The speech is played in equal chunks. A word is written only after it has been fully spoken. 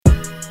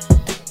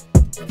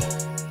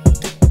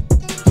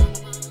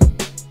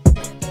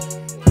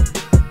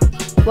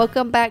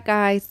Welcome back,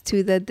 guys,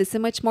 to the This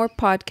and Much More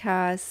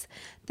podcast.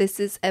 This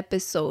is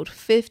episode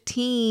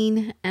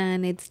 15,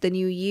 and it's the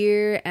new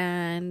year,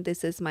 and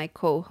this is my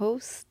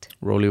co-host.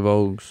 Rolly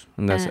Vogues,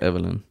 and that's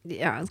Evelyn.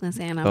 Yeah, I was going to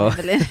say, and I'm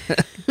Evelyn.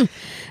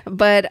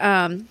 But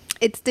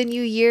it's the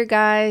new year,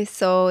 guys,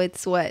 so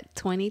it's what,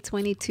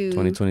 2022?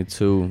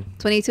 2022.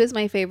 22 is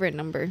my favorite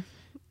number.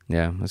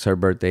 Yeah, it's her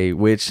birthday,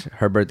 which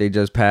her birthday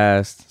just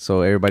passed.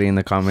 So everybody in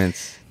the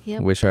comments,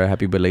 wish her a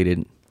happy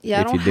belated.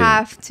 Yeah, I don't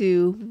have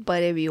to,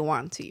 but if you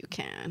want to, you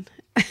can.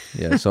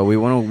 Yeah, so we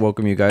want to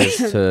welcome you guys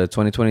to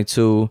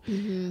 2022.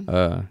 You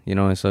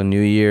know, it's a new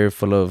year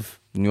full of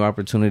new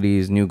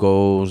opportunities, new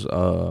goals,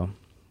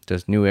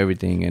 just new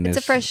everything. And it's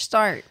a fresh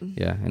start.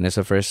 Yeah, and it's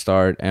a fresh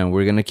start. And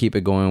we're going to keep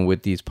it going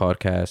with these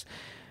podcasts.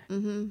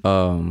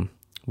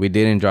 We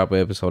didn't drop an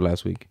episode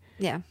last week.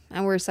 Yeah,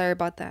 and we're sorry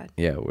about that.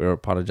 Yeah, we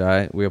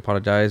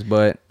apologize,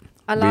 but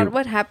a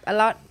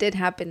lot did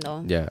happen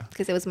though. Yeah,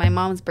 because it was my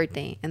mom's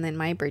birthday, and then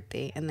my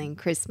birthday, and then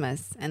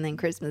Christmas Eve,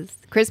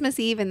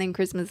 and then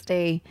Christmas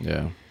Day.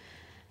 Yeah,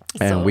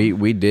 and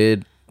we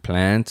did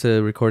plan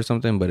to record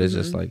something, but it's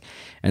just like,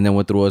 and then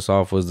what threw us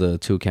off was the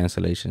 2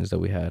 cancellations that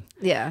we had.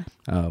 Yeah,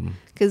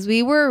 because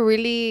we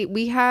usually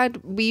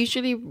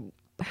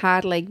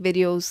had like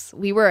videos,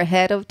 we were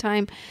ahead of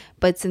time,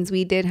 but since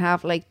we did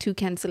have like 2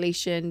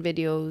 cancellation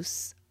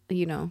videos,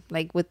 you know,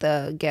 like with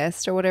the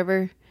guest or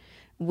whatever,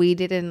 we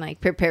didn't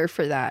like prepare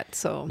for that.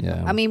 So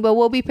yeah, I mean, but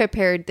we'll be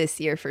prepared this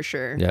year for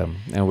sure. Yeah,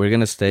 and we're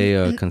gonna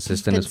stay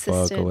consistent as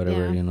fuck or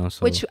whatever, you know.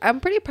 So. Which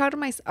I'm pretty proud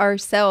of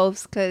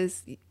ourselves,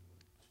 because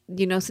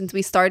you know, since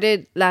we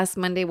started, last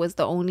Monday was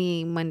the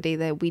only Monday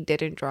that we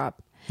didn't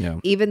drop. Yeah,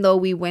 even though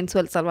we went to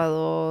El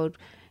Salvador.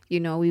 You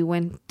know, we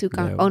went to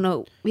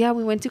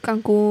we went to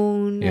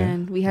Cancun,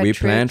 and we had trips.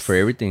 Planned for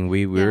everything.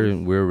 We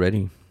were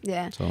ready.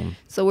 Yeah.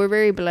 So we're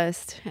very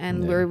blessed,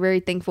 and we're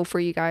very thankful for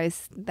you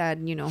guys that,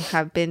 you know,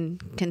 have been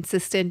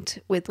consistent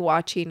with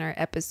watching our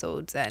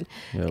episodes, and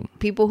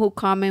people who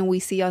comment. We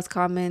see y'all's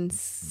comments.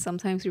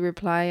 Sometimes we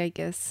reply. I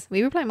guess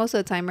we reply most of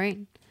the time, right?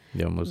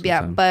 Yeah, most of the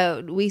time.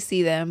 But we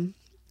see them,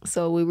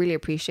 so we really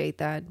appreciate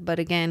that. But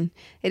again,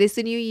 it is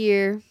the new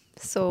year,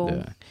 so.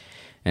 Yeah.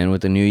 And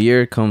with the new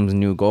year comes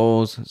new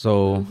goals.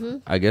 So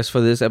I guess for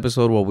this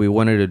episode, what we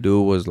wanted to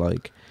do was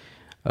like,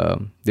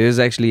 this is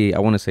actually, I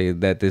want to say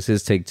that this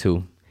is take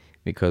 2,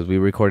 because we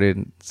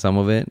recorded some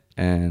of it,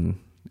 and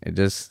I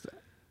just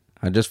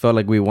felt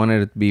like we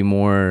wanted it to be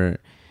more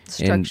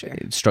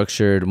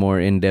structured, more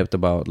in depth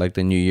about like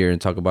the new year,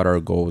 and talk about our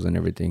goals and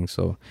everything.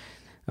 So,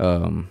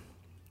 and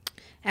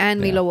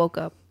Milo woke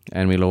up.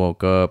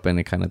 And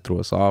it kind of threw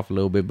us off a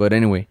little bit. But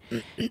anyway,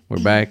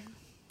 we're back.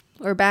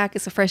 We're back.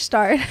 It's a fresh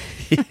start.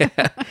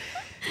 Yeah.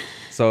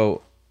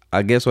 So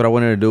I guess what I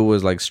wanted to do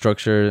was like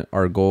structure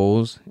our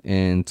goals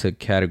into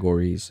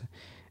categories,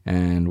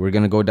 and we're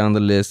gonna go down the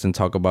list and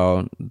talk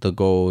about the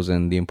goals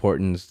and the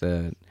importance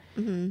that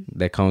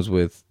that comes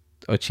with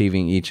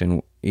achieving each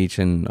and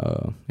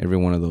every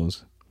one of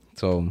those.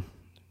 So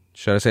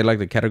should I say like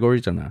the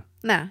categories or not?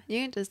 Nah,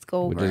 you can just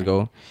go. Just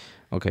go.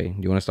 Okay,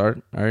 you want to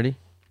start already?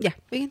 Yeah,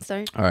 we can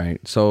start. All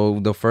right. So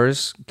the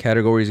first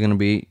category is gonna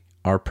be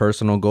our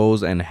personal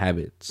goals and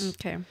habits.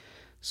 Okay.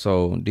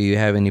 So do you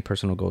have any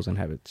personal goals and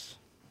habits?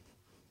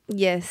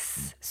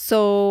 Yes.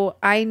 So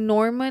I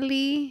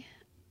normally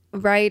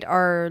write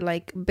our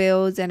like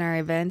builds and our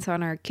events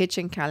on our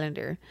kitchen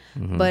calendar.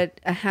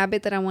 But a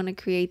habit that I want to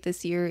create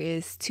this year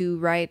is to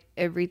write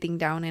everything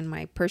down in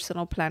my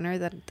personal planner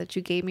that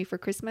you gave me for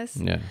Christmas.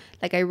 Yeah.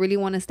 Like I really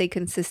want to stay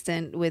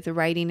consistent with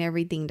writing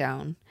everything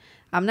down.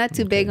 I'm not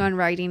too big on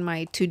writing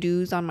my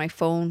to-dos on my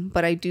phone,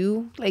 but I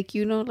do, like,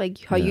 you know,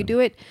 like how you do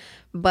it.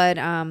 But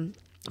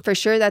for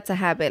sure, that's a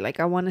habit.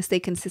 Like I want to stay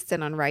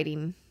consistent on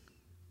writing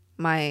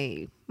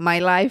my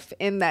life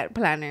in that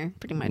planner,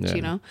 pretty much,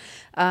 you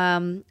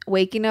know.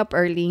 Waking up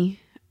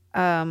early.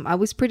 I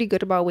was pretty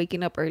good about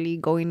waking up early,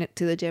 going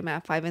to the gym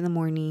at 5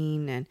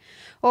 a.m,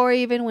 or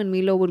even when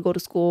Milo would go to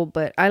school.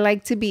 But I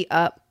like to be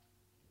up,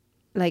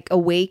 like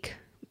awake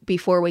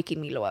before waking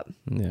Milo up.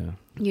 Yeah.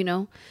 You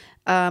know.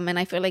 And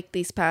I feel like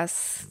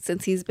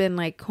since he's been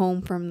like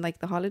home from like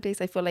the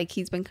holidays, I feel like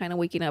he's been kind of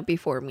waking up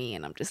before me,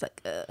 and I'm just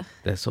like, ugh.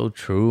 That's so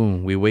true.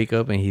 We wake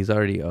up and he's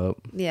already up.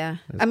 Yeah.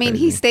 I mean,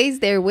 crazy. He stays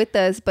there with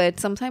us, but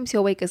sometimes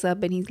he'll wake us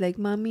up and he's like,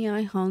 Mommy,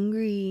 I'm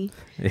hungry.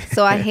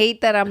 So I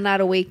hate that I'm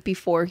not awake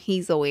before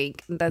he's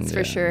awake. That's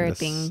for sure a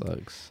thing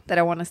that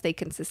I want to stay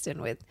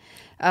consistent with.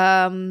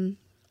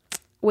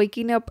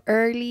 Waking up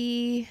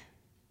early.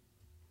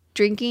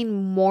 Drinking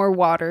more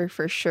water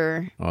for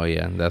sure. Oh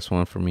yeah, that's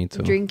one for me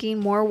too. Drinking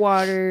more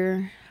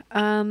water.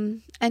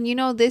 And you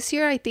know, this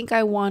year I think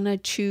I want to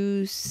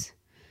choose,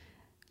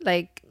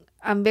 like,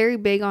 I'm very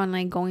big on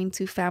like going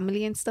to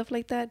family and stuff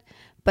like that,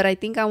 but I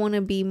think I want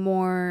to be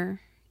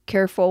more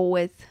careful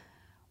with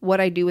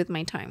what I do with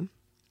my time.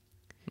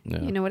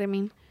 Yeah. You know what I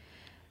mean?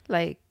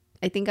 Like,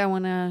 I think I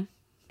want to,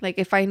 like,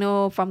 if I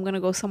know if I'm going to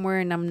go somewhere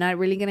and I'm not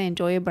really going to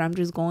enjoy it, but I'm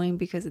just going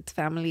because it's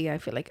family, I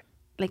feel like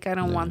I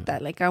don't want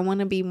that. Like, I want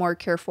to be more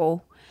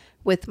careful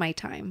with my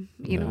time,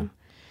 you know?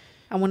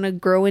 I want to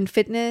grow in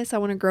fitness. I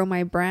want to grow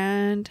my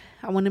brand.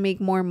 I want to make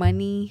more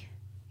money,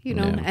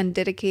 and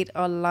dedicate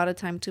a lot of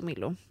time to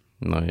Milo.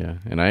 No, yeah.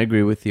 And I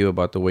agree with you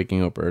about the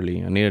waking up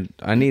early. I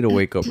need to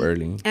wake up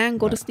early. And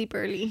go to sleep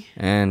early.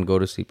 And go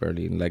to sleep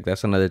early. Like,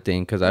 that's another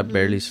thing, because I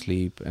barely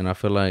sleep. And I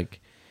feel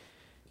like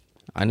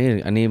I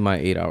need my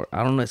 8 hours.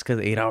 I don't know. It's because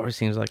 8 hours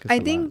seems like it's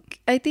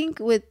I think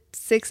with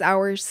 6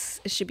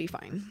 hours, it should be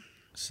fine.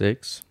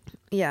 6?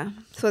 Yeah.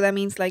 So that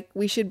means, like,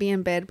 we should be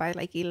in bed by,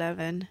 like,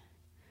 11.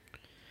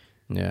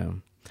 Yeah.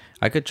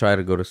 I could try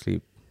to go to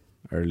sleep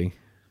early.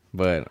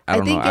 But I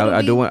don't know.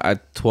 I do want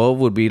 12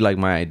 would be like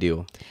my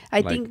ideal.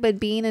 I think, but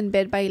being in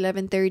bed by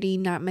 11:30,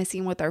 not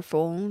messing with our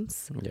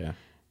phones. Yeah.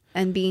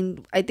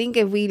 And I think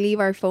if we leave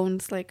our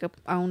phones like a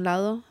un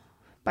lado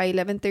by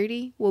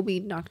 11:30, we'll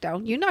be knocked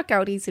out. You knock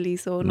out easily,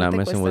 so not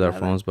messing with our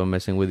phones, but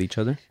messing with each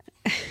other.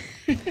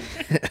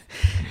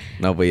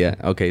 No, but yeah.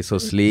 Okay, so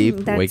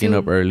sleep, waking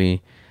up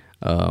early,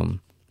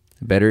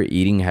 better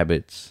eating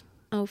habits.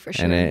 Oh, for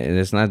sure. And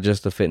it's not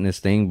just a fitness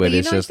thing, but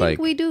it's just like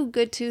we do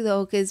good too,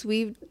 though, because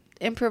we've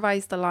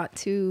improvised a lot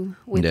too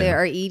with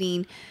our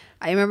eating.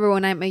 I remember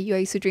when I met you, I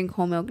used to drink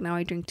whole milk. Now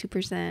I drink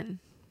 2%.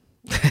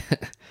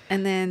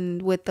 And then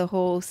with the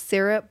whole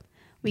syrup,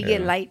 we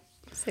get light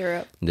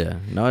syrup. Yeah.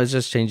 No, it's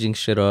just changing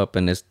shit up,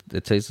 and it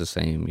tastes the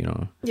same,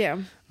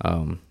 Yeah.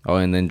 And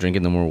then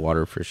drinking the more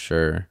water for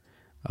sure.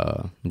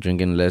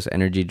 Drinking less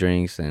energy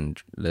drinks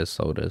and less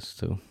sodas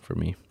too for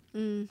me.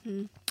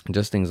 Mm-hmm.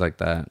 Just things like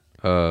that.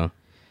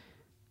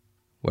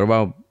 What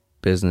about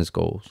business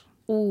goals?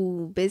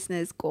 Ooh,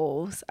 business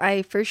goals.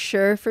 For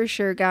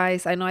sure,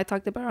 guys. I know I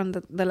talked about on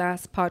the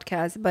last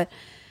podcast, but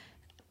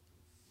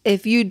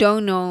if you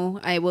don't know,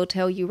 I will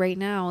tell you right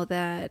now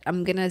that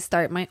I'm going to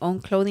start my own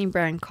clothing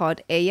brand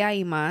called Ella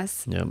y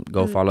Más. Yeah,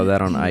 go follow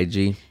that on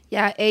IG.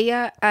 Yeah,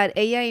 Ella at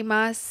Ella y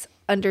Más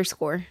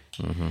 _.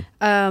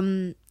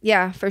 Mm-hmm.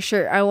 Yeah, for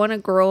sure. I want to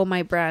grow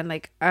my brand.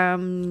 Like,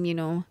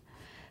 going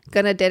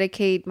to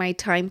dedicate my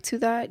time to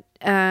that.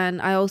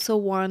 And I also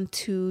want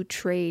to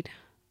trade.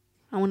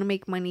 I want to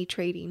make money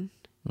trading.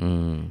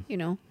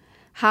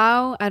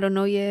 How? I don't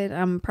know yet.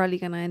 I'm probably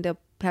going to end up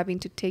having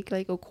to take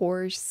like a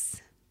course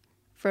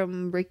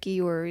from Ricky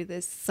or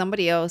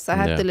somebody else. I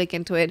have to look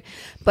into it.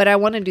 But I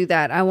want to do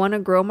that. I want to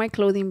grow my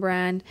clothing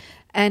brand.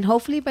 And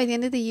hopefully by the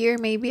end of the year,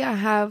 maybe I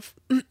have,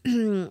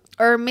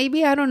 or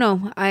maybe, I don't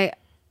know.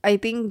 I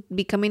think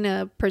becoming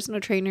a personal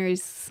trainer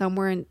is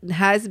somewhere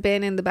has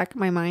been in the back of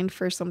my mind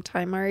for some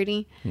time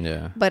already.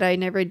 Yeah. But I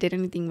never did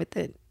anything with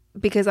it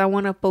because I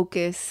want to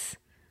focus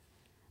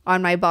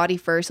on my body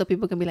first, so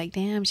people can be like,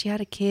 damn, she had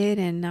a kid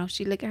and now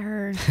look at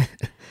her.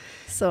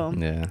 So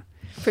yeah,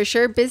 for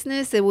sure,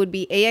 business, it would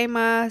be Ella y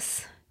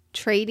Más,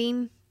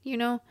 trading,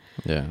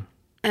 Yeah.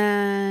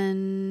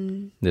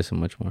 And this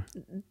and much more.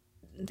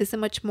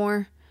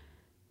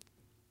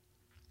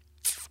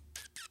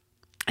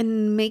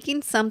 And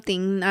making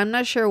something, I'm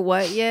not sure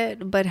what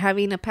yet, but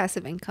having a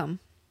passive income.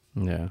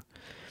 Yeah.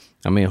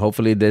 I mean,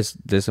 hopefully this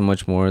and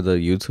much more, the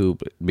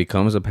YouTube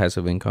becomes a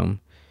passive income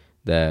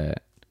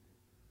that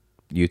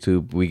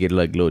YouTube, we get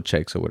like little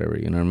checks or whatever,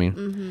 you know what I mean?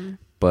 Mm-hmm.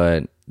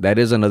 But that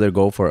is another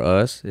goal for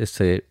us, is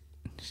to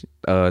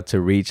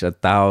reach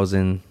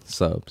 1,000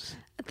 subs.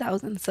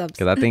 1,000 subs.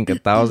 Because I think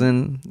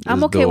 1,000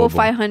 I'm okay doable. with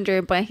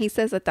 500, but he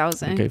says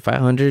 1,000. Okay,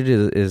 500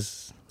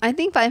 is I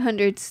think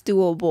 500's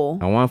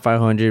doable. I want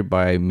 500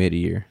 by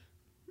mid-year.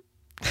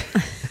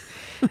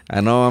 I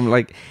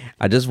know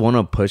I just want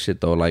to push it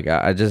though. Like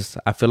I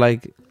feel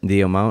like the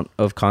amount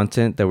of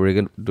content that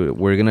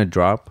we're gonna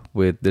drop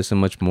with this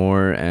and much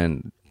more,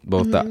 and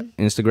both the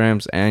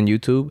Instagrams and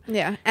YouTube.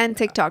 Yeah, and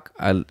TikTok.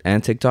 I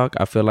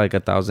feel like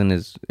 1,000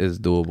 is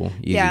doable.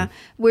 Easy. Yeah,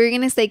 we're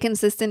gonna stay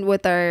consistent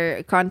with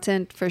our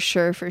content for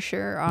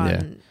sure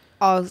on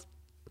all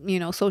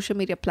social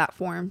media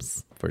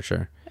platforms. For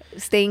sure.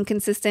 Staying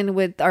consistent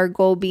with our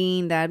goal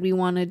being that we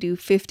want to do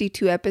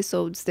 52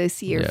 episodes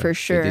this year for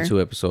sure.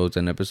 52 episodes,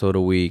 an episode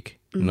a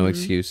week. Mm-hmm. No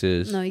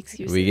excuses. No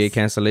excuses. We get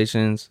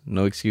cancellations.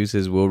 No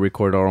excuses. We'll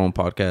record our own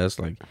podcast.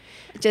 Like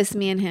just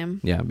me and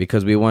him. Yeah,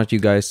 because we want you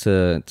guys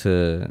to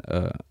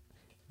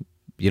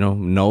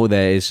know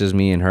that it's just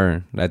me and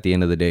her at the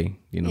end of the day.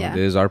 This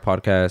is our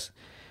podcast.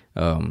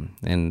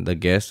 And the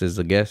guest is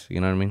the guest. You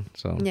know what I mean?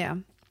 So yeah.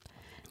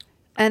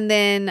 And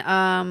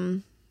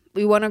then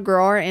we want to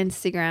grow our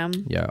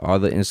Instagram. Yeah, all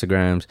the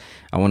Instagrams.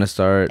 I want to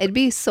start. It'd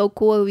be so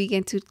cool if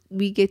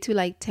we get to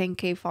like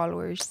 10K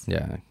followers.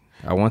 Yeah,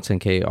 I want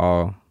 10K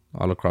all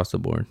across the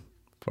board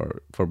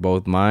for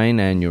both mine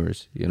and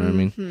yours. You know what I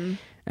mean?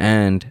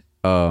 And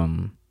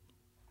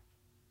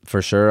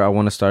for sure, I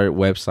want to start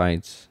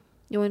websites.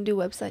 You want to do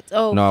websites?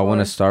 Oh no, I want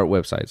to start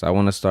websites. I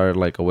want to start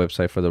like a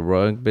website for the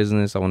rug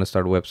business. I want to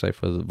start a website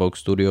for the Vogue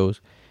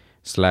Studios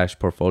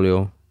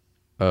 /portfolio.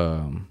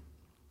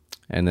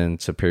 And then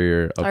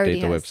Superior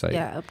update the website.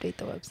 Yeah, update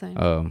the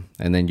website.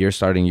 And then you're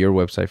starting your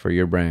website for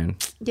your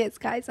brand. Yes,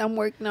 guys, I'm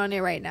working on it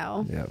right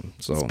now. Yeah,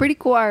 so it's pretty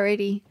cool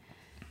already.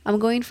 I'm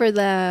going for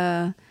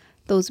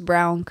those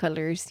brown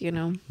colors,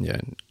 Yeah,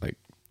 like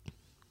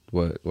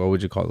what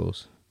would you call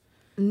those?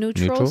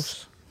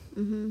 Neutrals.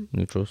 Mm-hmm.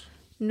 Neutrals.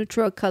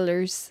 neutral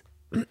colors.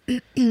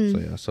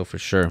 So for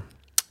sure.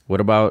 What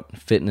about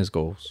fitness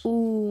goals?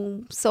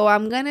 Ooh, so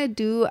I'm gonna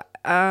do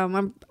I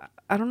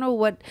don't know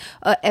what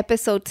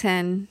episode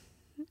 10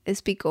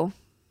 is Pico.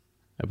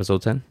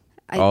 Episode 10?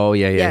 Oh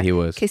yeah, he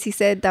was. Because he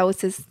said that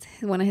was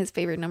one of his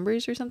favorite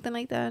numbers or something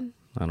like that.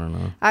 I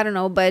don't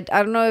know. But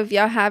I don't know if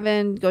y'all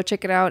haven't, go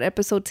check it out.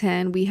 Episode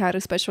 10, we had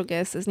a special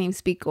guest. His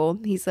name's Pico.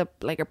 He's a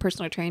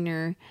personal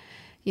trainer.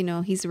 You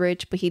know, he's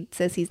rich, but he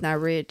says he's not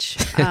rich.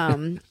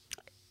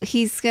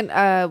 He's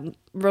gonna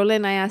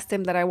Roland, I asked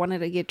him that I wanted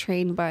to get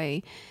trained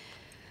by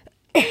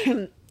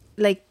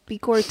like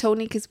Pico or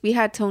Tony, because we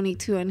had Tony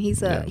too, and he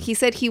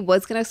said he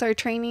was gonna start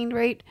training,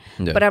 right?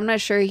 Yeah. But I'm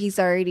not sure he's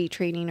already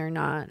training or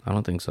not. I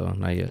don't think so,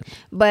 not yet.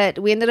 But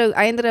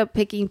I ended up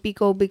picking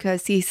Pico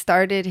because he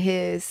started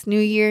his New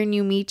Year,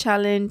 New Me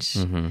challenge.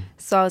 Mm-hmm.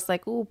 So I was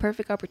like, "Ooh,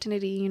 perfect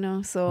opportunity," you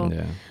know. So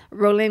yeah.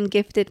 Roland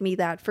gifted me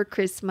that for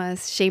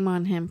Christmas. Shame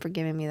on him for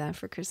giving me that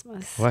for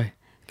Christmas. Why?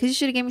 Because you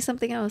should have gave me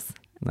something else.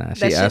 Nah,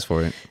 she asked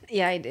for it.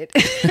 Yeah, I did.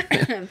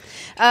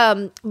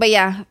 But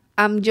yeah,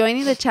 I'm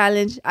joining the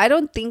challenge. I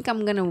don't think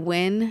I'm gonna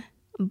win,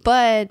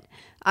 but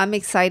I'm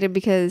excited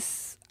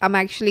because I'm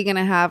actually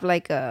gonna have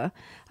like a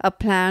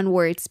plan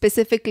where it's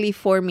specifically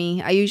for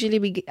me. I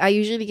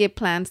usually get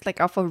plans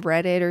like off of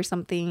Reddit or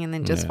something and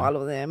then just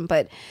follow them.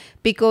 But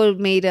Pico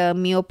made a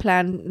meal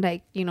plan,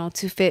 like, you know,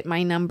 to fit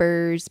my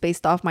numbers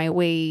based off my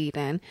weight,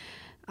 and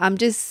I'm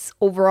just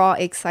overall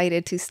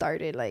excited to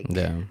start it. Like,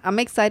 I'm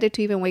excited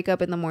to even wake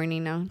up in the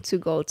morning now to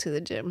go to the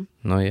gym.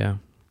 No, yeah.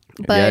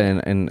 But,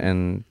 yeah,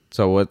 and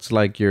so what's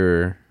like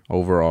your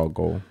overall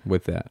goal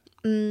with that?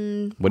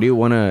 What do you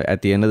want to,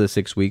 at the end of the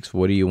 6 weeks,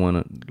 what do you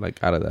want to,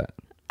 like, out of that?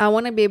 I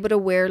want to be able to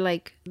wear,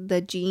 like, the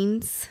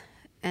jeans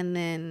and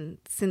then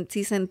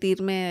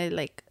sentirme,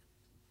 like,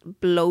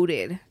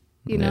 bloated.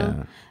 You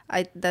know,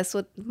 that's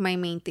what my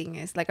main thing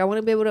is. Like, I want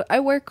to be able to,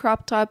 I wear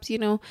crop tops, you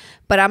know,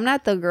 but I'm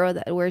not the girl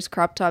that wears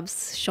crop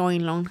tops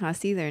showing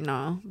lonjas either,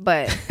 no.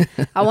 But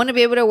I want to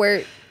be able to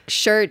wear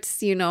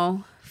shirts, you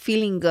know,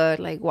 feeling good,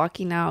 like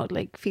walking out,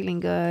 like feeling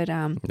good.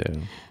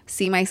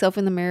 See myself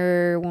in the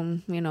mirror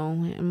when, you know,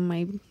 in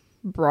my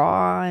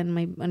bra and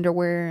my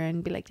underwear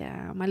and be like,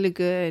 yeah, I look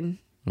good.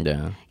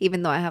 Yeah.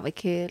 Even though I have a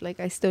kid, like,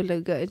 I still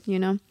look good, you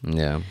know?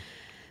 Yeah.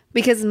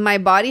 Because my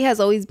body has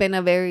always been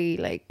a very,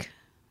 like,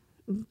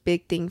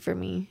 big thing for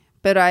me,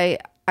 but I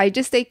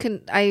just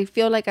I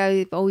feel like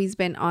I've always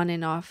been on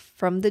and off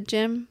from the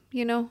gym,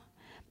 you know,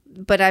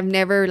 but I've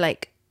never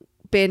like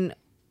been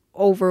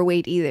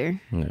overweight either.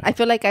 I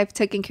feel like I've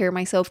taken care of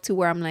myself to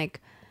where I'm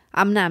like,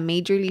 I'm not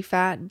majorly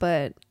fat,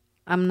 but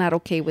I'm not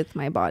okay with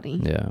my body.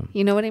 Yeah,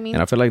 you know what I mean?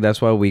 And I feel like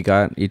that's why we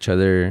got each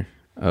other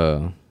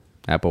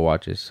Apple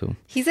Watches. So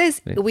he says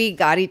we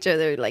got each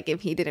other like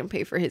if he didn't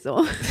pay for his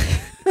own.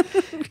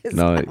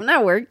 No, I'm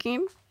not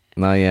working.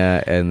 No,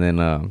 yeah, and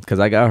then because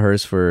I got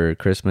hers for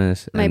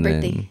Christmas, my and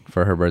birthday, then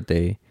for her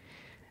birthday,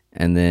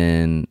 and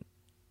then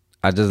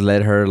I just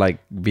let her like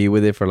be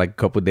with it for like a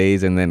couple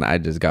days, and then I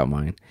just got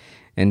mine,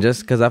 and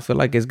just because I feel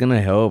like it's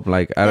gonna help,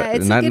 like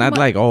not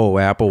like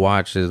Apple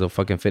Watch is a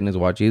fucking fitness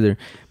watch either,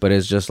 but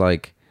it's just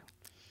like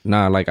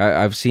like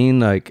I've seen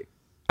like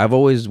I've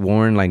always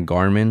worn like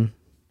Garmin,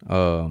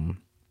 and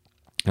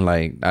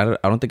like I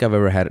don't think I've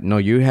ever had. No,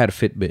 you had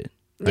Fitbit.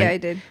 Right? Yeah, I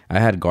did. I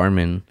had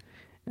Garmin,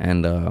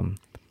 and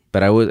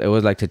but it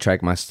was like to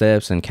track my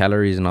steps and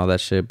calories and all that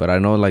shit. But I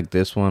know like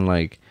this one,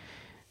 like,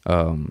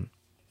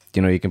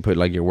 you know, you can put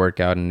like your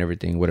workout and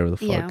everything, whatever the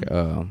fuck.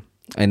 Yeah.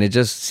 And it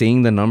just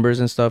seeing the numbers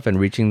and stuff and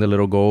reaching the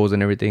little goals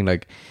and everything,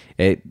 like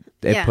it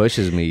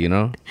pushes me, you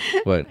know.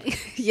 But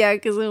yeah,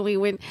 because when we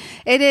went,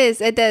 it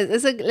does.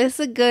 It's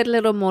a good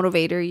little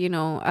motivator, you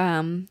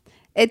know.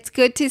 It's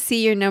good to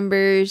see your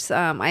numbers.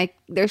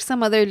 There's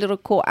some other little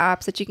cool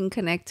apps that you can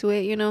connect to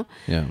it, you know.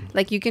 Yeah.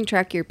 Like you can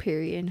track your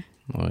period.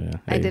 Oh yeah,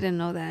 I didn't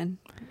know that,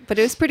 but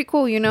it was pretty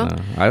cool, you know.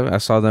 I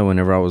saw that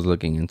whenever I was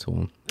looking into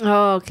them.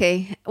 Oh,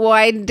 okay. Well,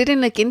 I didn't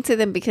look into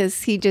them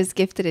because he just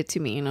gifted it to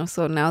me, you know.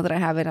 So now that I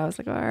have it, I was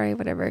like, all right,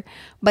 whatever.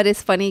 But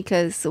it's funny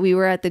because we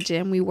were at the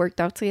gym, we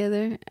worked out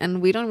together,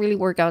 and we don't really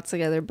work out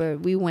together, but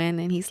we went,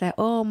 and he's like,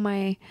 oh,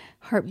 my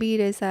heartbeat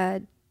is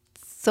at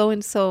so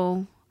and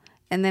so,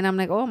 and then I'm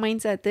like, oh,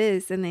 mine's at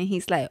this, and then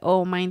he's like,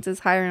 oh, mine's is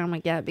higher, and I'm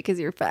like, yeah, because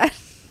you're fat.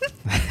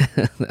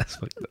 That's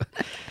fucked up.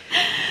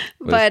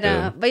 But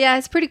yeah,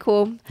 it's pretty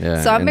cool.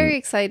 Yeah, so I'm very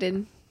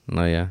excited.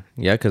 No, yeah,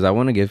 because I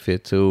want to get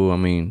fit too. I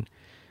mean,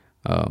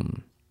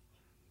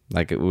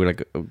 like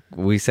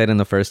we said in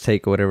the first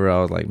take or whatever, I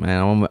was like,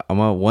 man, I'm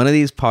on one of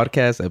these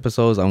podcast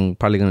episodes, I'm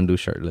probably gonna do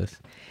shirtless.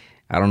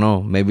 I don't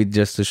know, maybe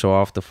just to show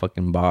off the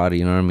fucking body,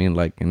 you know what I mean,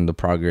 like in the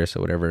progress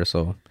or whatever.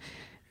 So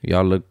if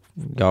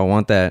y'all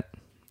want that,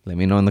 let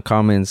me know in the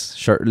comments.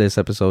 Shirtless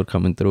episode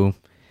coming through.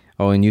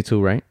 Oh, and you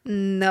too, right?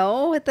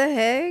 No, what the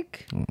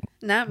heck?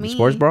 Not me.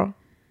 Sports bra?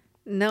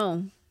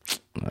 No.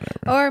 Whatever.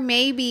 Or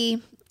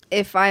maybe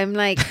if I'm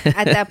like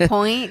at that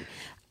point,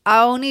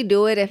 I'll only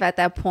do it if at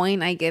that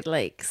point I get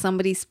like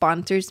somebody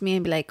sponsors me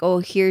and be like, oh,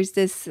 here's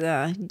this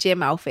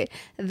gym outfit.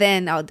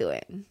 Then I'll do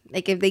it.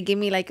 Like if they give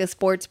me like a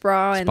sports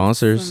bra.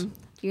 Sponsors? And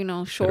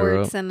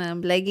shorts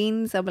and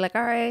leggings, I'll be like,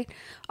 all right,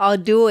 I'll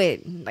do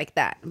it like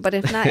that. But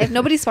if not, if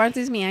nobody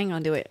sponsors me, I ain't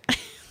gonna do it.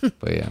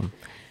 But yeah,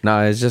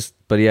 no, it's just,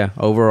 but yeah,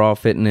 overall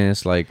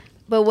fitness, like.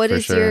 But what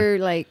is your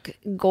like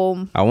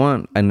goal? I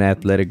want an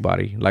athletic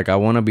body. Like I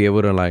want to be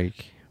able to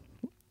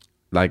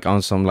like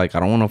on some, like I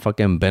don't want to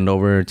fucking bend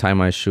over, tie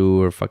my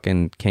shoe, or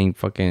can't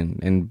fucking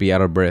and be out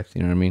of breath.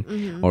 You know what I mean?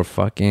 Mm-hmm. Or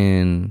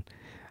fucking,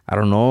 I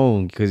don't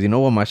know, because you know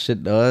what my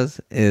shit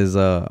does is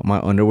my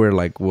underwear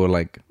like will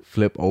like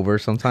flip over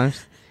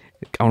sometimes.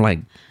 I'm like,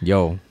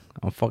 yo,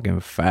 I'm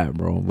fucking fat,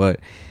 bro. But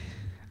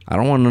I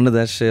don't want none of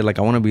that shit. Like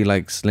I want to be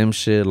like slim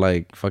shit,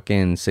 like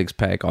fucking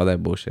 6-pack, all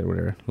that bullshit,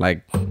 whatever.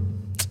 Like,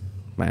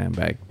 man,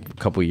 back a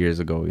couple years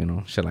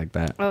ago, shit like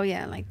that. Oh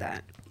yeah, I like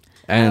that.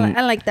 And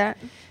I like that.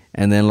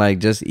 And then like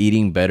just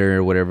eating better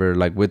or whatever.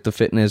 Like with the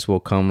fitness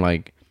will come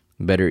like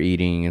better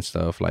eating and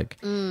stuff. Like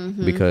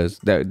because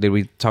did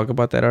we talk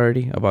about that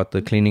already? About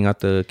the cleaning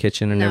out the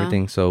kitchen and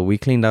everything. So we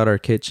cleaned out our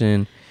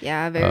kitchen.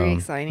 Yeah, very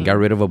exciting. Got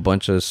rid of a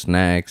bunch of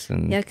snacks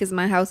and because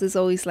my house is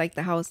always like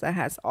the house that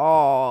has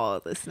all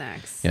the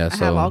snacks. Yeah, I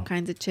have all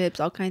kinds of chips,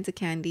 all kinds of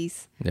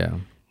candies. Yeah.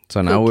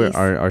 So now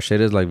our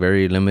shit is like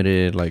very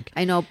limited. Like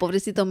I know,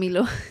 pobrecito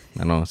Milo.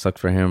 I know, it sucks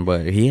for him,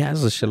 but he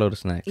has a shitload of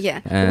snacks.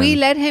 Yeah, we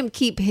let him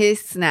keep his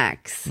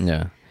snacks.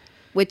 Yeah,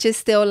 which is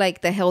still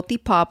like the healthy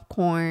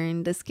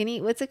popcorn, the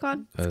skinny. What's it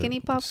called? Skinny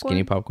popcorn.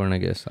 Skinny popcorn, I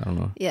guess. I don't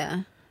know.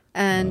 Yeah,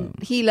 and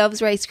he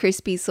loves Rice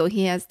Krispies, so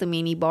he has the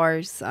mini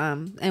bars.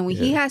 And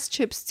he has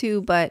chips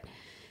too, but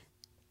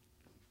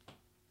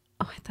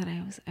I thought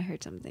I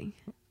heard something.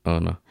 Oh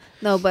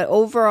no, but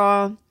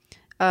overall,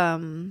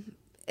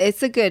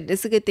 it's a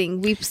good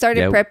thing. We've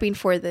started prepping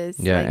for this.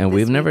 Yeah, like, and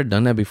we've never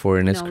done that before,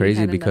 and it's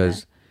crazy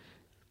because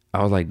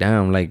I was like,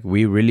 damn, like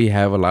we really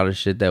have a lot of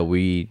shit that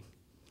we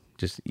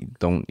just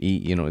don't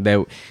eat.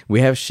 That we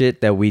have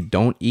shit that we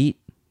don't eat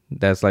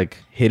that's like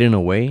hidden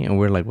away, and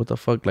we're like, what the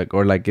fuck, like,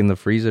 or like in the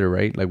freezer,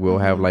 right? Like we'll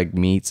have like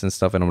meats and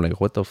stuff, and I'm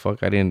like, what the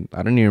fuck? I don't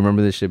even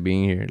remember this shit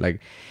being here, like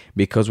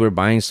because we're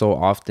buying so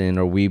often,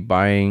 or we're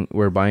buying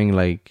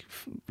like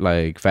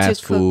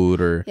fast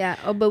food or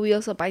but we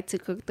also buy to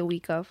cook the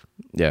week of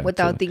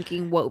without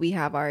thinking what we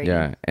have already.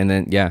 And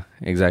then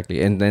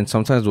exactly, and then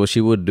sometimes what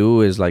she would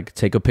do is like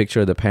take a picture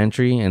of the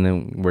pantry and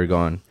then we're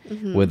gone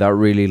without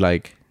really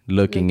like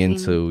looking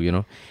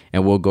into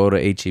and we'll go to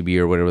HEB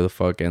or whatever the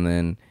fuck, and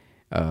then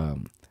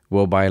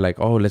we'll buy like,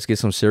 oh, let's get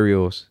some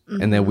cereals,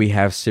 and then we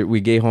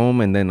get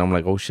home and then I'm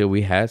like, oh shit,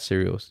 we had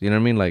cereals, you know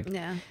what I mean? Like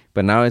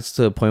but now it's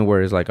to a point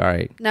where it's like, all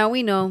right, now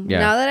we know.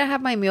 Now that I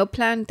have my meal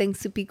plan, thanks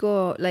to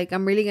Pico, like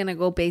I'm really gonna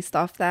go based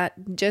off that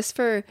just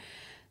for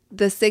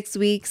the 6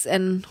 weeks,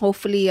 and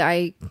hopefully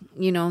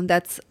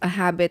that's a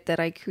habit that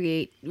I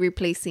create,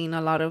 replacing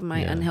a lot of my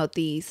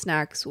unhealthy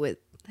snacks with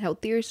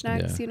healthier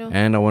snacks.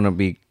 And I want to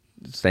be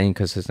staying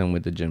consistent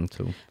with the gym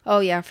too. Oh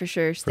yeah, for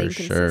sure, staying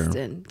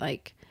consistent.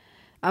 Like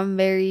I'm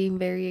very,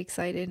 very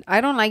excited.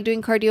 I don't like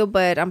doing cardio,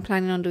 but I'm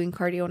planning on doing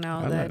cardio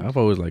now. I've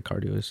always liked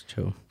cardio. It's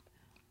chill.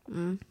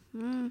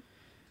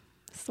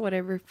 It's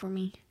whatever for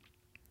me.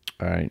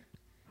 All right.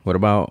 What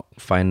about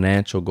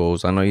financial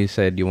goals? I know you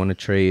said you want to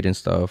trade and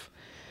stuff.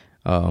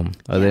 Other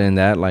than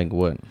that, like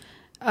what?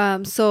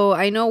 So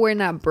I know we're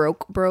not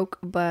broke,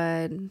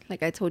 but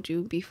like I told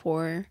you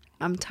before,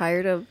 I'm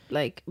tired of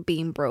like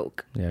being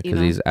broke. Yeah, because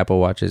these Apple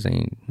Watches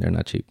they're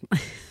not cheap.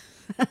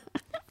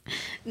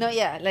 No,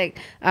 like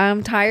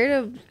I'm tired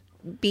of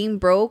being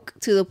broke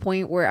to the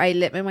point where I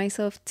limit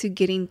myself to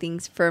getting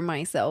things for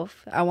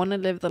myself. I want to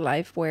live the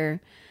life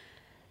where,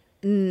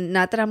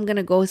 not that I'm going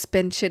to go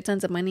spend shit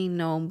tons of money,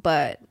 no,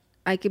 but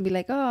I can be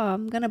like, oh,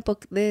 I'm going to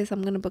book this,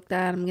 I'm going to book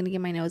that, I'm going to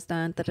get my nails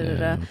done,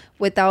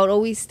 without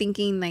always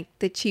thinking like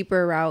the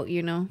cheaper route,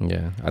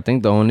 Yeah, I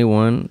think the only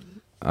one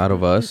out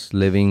of us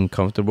living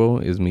comfortable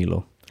is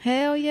Milo.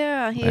 Hell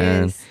yeah, he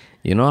is.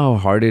 You know how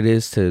hard it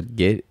is to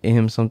get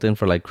him something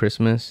for like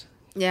Christmas?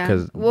 Yeah,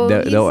 because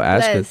they'll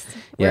ask us.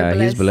 Yeah,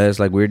 he's blessed.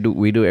 Like we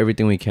do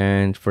everything we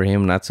can for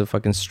him not to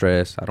fucking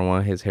stress. I don't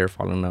want his hair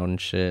falling out and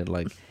shit,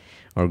 like,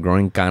 or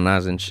growing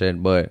canas and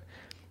shit. But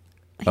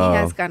he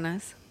has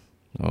canas.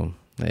 Oh,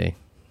 hey,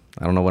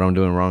 I don't know what I'm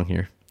doing wrong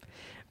here,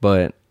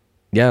 but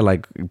yeah,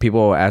 like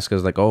people ask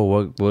us like, oh,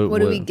 what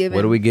do we give him?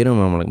 What do we get him?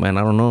 I'm like, man,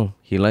 I don't know.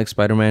 He likes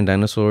Spider-Man,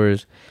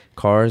 dinosaurs,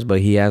 cars, but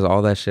he has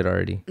all that shit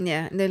already.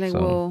 Yeah, they're like,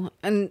 well,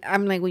 and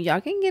I'm like, well,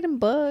 y'all can get him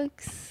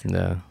books.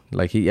 Yeah,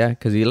 like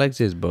because he likes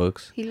his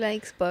books. He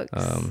likes books.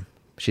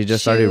 She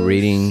just started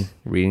reading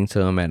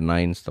to him at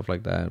night and stuff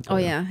like that.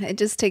 But, it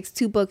just takes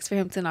 2 books for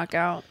him to knock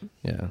out.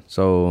 Yeah.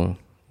 So,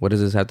 what does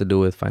this have to do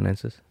with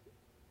finances?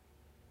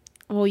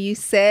 Well, you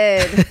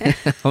said.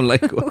 I'm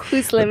like,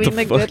 who's living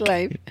the good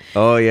life?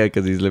 Oh yeah,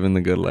 because he's living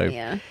the good life.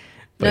 Yeah.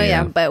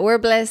 But we're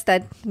blessed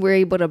that we're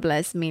able to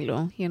bless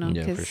Milo,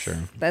 Yeah, for sure.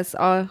 That's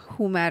all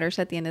who matters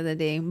at the end of the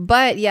day.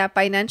 But yeah,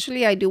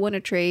 financially, I do want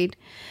to trade.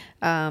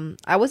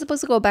 I was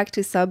supposed to go back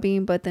to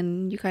subbing, but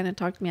then you kind of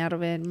talked me out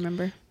of it,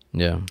 remember?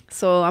 Yeah.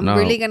 So I'm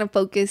really going to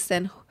focus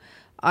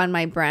on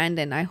my brand,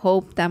 and I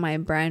hope that my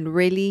brand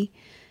really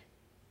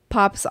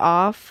pops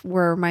off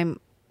where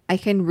I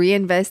can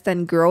reinvest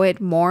and grow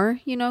it more,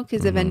 you know,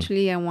 because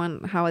eventually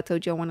how I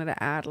told you, I wanted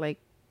to add like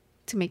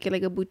to make it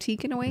like a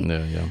boutique in a way.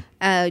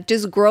 Yeah.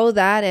 Just grow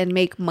that and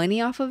make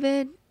money off of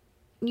it,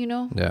 you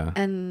know. Yeah.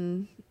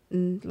 And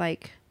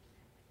like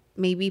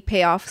maybe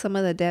pay off some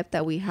of the debt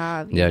that we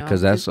have. Yeah,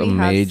 because that's a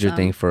major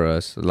thing for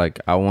us. Like,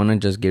 I want to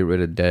just get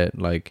rid of debt.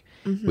 Like,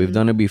 we've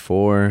done it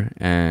before,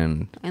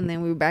 and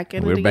then we're back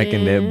in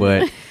debt,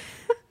 but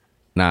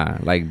nah,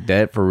 like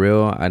debt for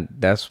real.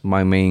 That's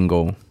my main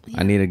goal.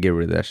 Yeah. I need to get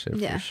rid of that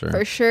shit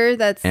for sure.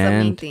 That's the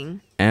main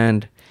thing.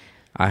 And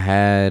I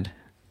had,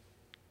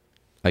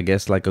 I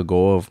guess, like a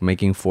goal of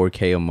making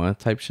 4K a month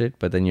type shit,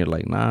 but then you're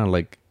like, nah,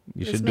 like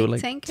you should do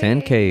like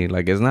 10K.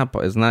 Like it's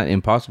not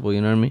impossible.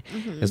 You know what I mean?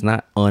 It's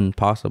not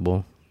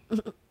impossible.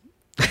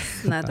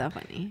 It's not that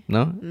funny.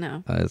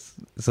 No.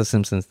 It's a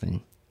Simpsons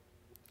thing.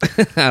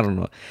 I don't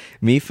know.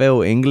 Me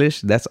fail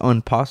English. That's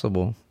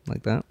impossible.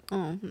 Like that.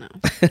 Oh no.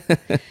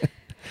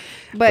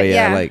 But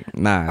yeah, like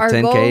nah,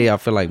 10K. Goal, I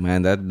feel like,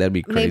 man, that'd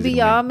be crazy. Maybe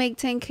y'all make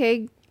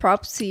 10K.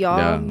 Props to y'all.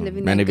 Yeah,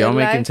 living man. If y'all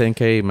making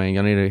 10K, man,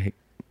 y'all need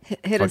to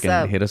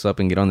hit us up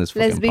and get on this.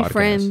 Let's fucking be podcast.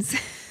 Friends.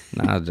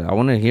 Nah, I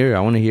want to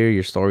hear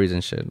your stories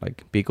and shit.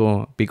 Like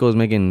Pico's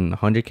making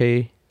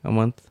 100K a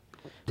month,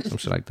 some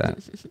shit like that.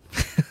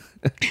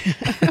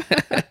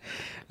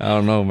 I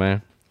don't know,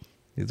 man.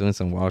 He's doing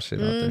some wild shit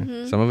out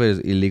there. Some of it is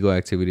illegal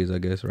activities, I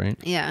guess, right?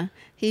 Yeah.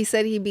 He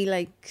said he'd be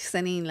like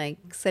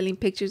selling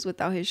pictures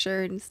without his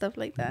shirt and stuff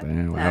like that.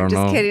 Damn, I'm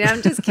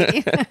just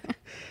kidding.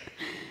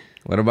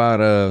 What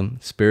about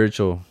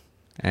spiritual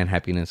and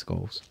happiness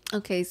goals?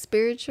 Okay,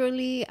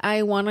 spiritually,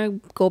 I want to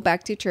go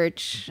back to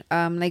church.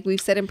 Like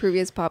we've said in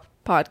previous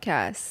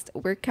podcasts,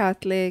 we're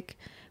Catholic.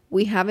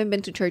 We haven't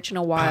been to church in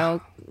a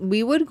while.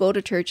 We would go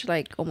to church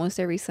like almost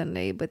every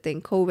Sunday, but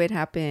then COVID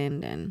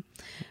happened, and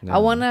I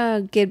want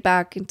to get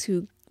back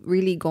into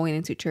really going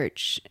into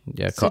church.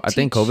 Yeah, I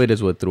think COVID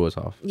is what threw us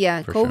off.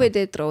 Yeah, COVID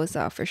did throw us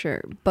off for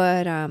sure.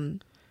 But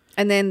and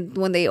then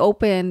when they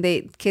opened,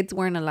 kids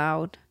weren't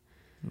allowed.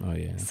 Oh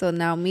yeah. So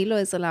now Milo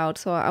is allowed.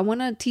 So I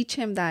want to teach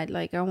him that.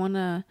 Like I want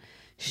to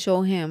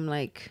show him,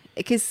 like,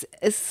 because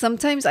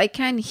sometimes I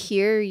can't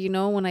hear, you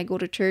know, when I go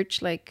to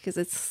church, like, because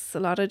it's a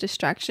lot of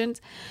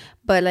distractions.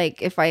 But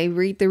like if I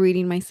read the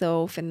reading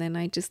myself and then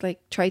I just like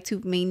try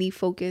to mainly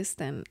focus,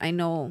 then I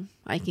know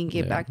I can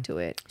get back to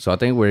it. So I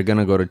think we're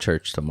gonna go to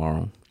church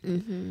tomorrow.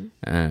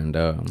 And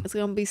it's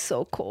gonna be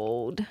so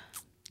cold.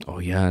 Oh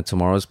yeah,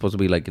 tomorrow's supposed to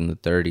be like in the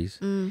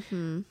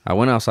 30s. I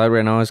went outside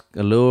right now. It's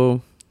a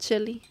little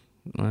chilly.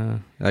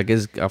 I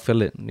guess I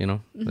feel it, you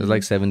know. It's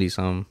like 70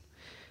 some.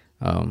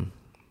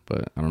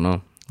 But I don't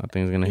know. I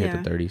think it's gonna hit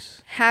the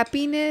 30s.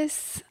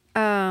 Happiness.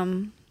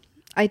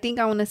 I think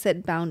I want to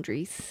set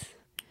boundaries.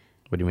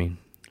 What do you mean?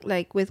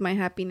 Like with my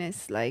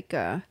happiness, like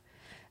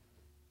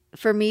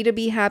for me to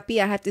be happy,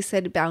 I have to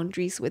set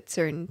boundaries with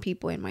certain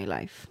people in my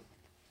life.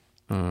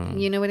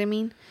 You know what I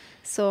mean?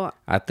 So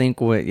I think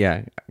what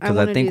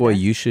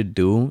you should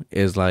do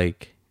is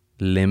like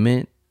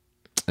limit.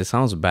 It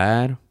sounds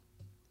bad,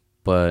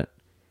 but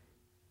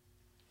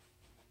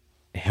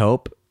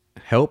help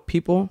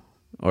people,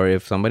 or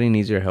if somebody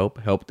needs your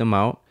help them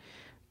out,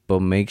 but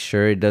make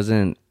sure it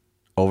doesn't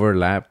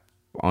overlap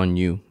on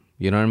you.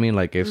 You know what I mean?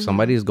 Like if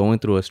somebody's going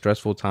through a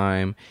stressful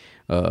time,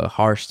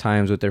 harsh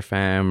times with their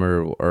fam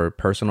or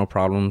personal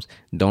problems,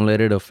 don't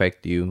let it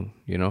affect you.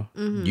 You know,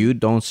 you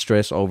don't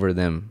stress over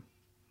them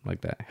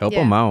like that. Help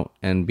them out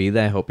and be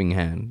that helping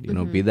hand. You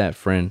know, be that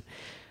friend.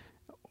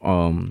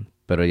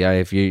 But yeah,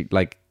 if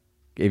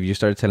you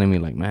start telling me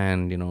like,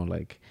 man, you know,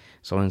 like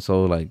so and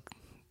so, like,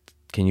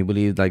 can you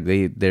believe like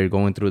they're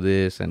going through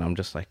this, and I'm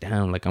just like,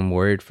 damn, like I'm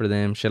worried for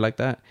them, shit like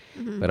that.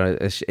 But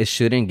it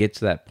shouldn't get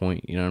to that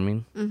point. You know what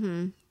I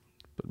mean?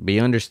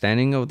 Be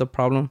understanding of the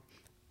problem,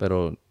 but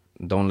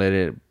don't let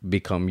it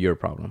become your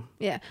problem.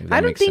 Yeah, I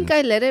don't think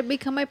I let it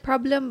become my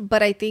problem,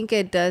 but I think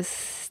it does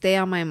stay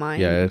on my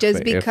mind. Yeah,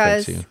 just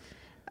because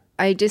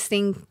I just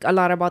think a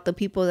lot about the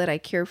people that I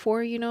care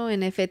for, you know,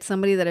 and if it's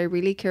somebody that I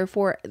really care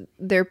for,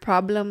 their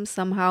problem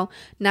somehow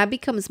not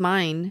becomes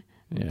mine,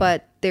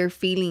 but their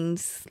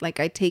feelings, like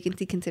I take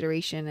into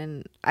consideration,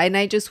 and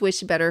I just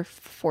wish better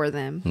for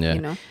them. Yeah, you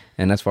know.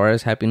 And as far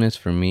as happiness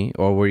for me,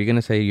 or were you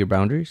gonna say your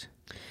boundaries?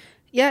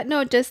 Yeah,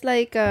 no, just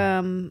like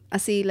I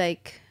see,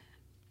 like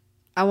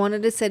I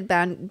wanted to set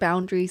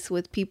boundaries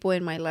with people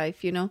in my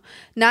life, you know,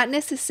 not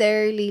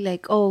necessarily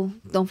like, oh,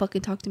 don't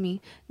fucking talk to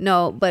me.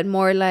 No, but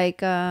more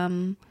like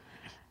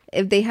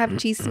if they have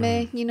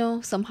chisme, you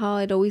know, somehow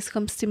it always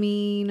comes to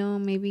me, you know,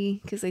 maybe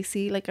because I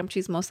see like I'm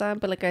chismosa,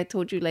 but like I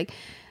told you, like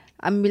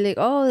I'm be like,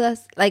 oh,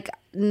 that's like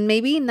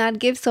maybe not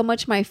give so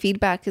much my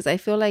feedback, because I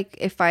feel like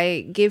if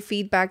I give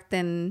feedback,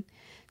 then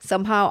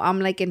somehow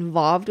I'm like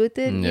involved with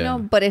it, you know.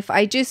 But if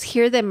I just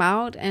hear them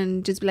out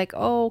and just be like,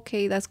 oh,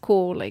 okay, that's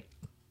cool, like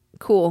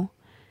cool,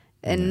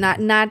 and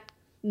not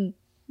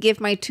give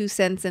my 2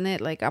 cents in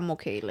it, like I'm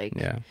okay. Like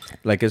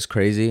like it's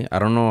crazy. I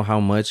don't know how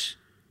much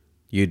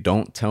you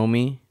don't tell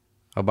me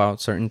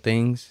about certain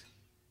things,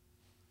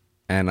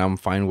 and I'm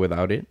fine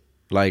without it.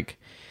 Like,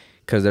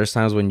 because there's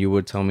times when you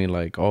would tell me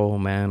like, oh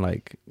man,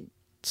 like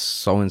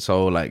so and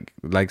so, like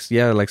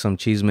yeah, like some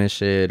chisme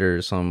shit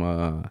or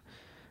some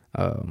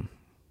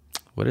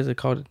what is it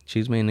called?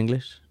 Chisme in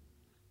English?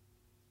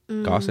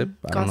 Gossip?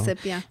 I don't know.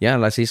 Gossip, yeah.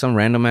 Yeah, I see some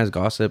random ass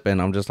gossip,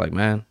 and I'm just like,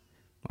 man,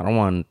 I don't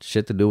want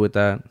shit to do with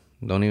that.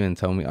 Don't even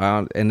tell me.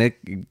 And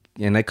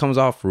it comes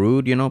off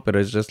rude, you know. But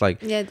it's just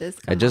like, Yeah, this.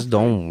 I just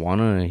don't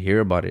want to hear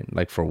about it.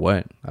 Like, for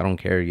what? I don't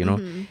care, you know.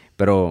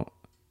 But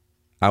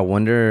I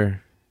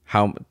wonder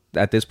how.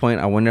 At this point,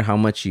 I wonder how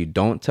much you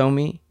don't tell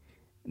me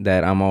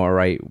that I'm all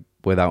right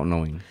without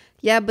knowing.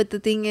 Yeah, but the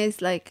thing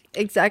is, like,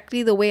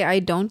 exactly the way I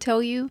don't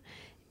tell you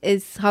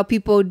is how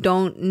people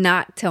don't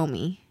not tell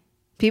me.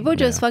 People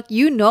just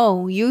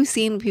you've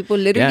seen people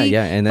literally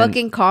and then,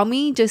 fucking call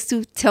me just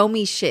to tell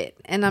me shit.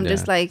 And I'm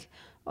just like,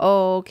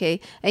 oh, okay.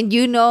 And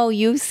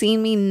you've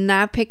seen me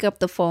not pick up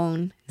the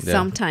phone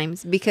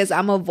sometimes because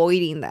I'm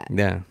avoiding that.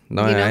 Yeah.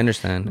 No, I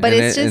understand. But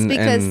it's just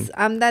because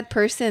I'm that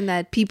person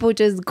that people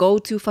just go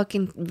to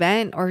fucking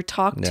vent or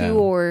talk to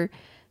or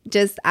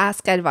just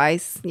ask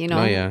advice, you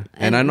know? Oh, yeah.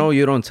 And I know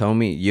you don't tell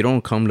me, you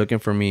don't come looking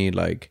for me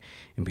like,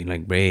 and be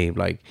like, babe,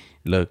 like,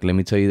 look, let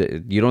me tell you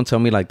that. You don't tell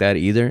me like that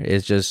either.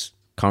 It's just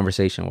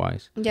conversation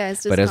wise. Yeah,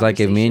 it's just but it's like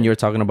if me and you're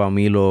talking about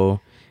Milo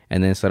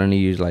and then suddenly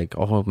you're like,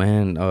 oh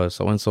man,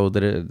 so and so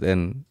did it,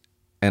 and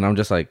I'm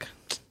just like,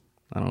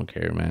 I don't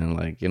care, man,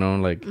 like, you know,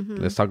 like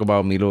let's talk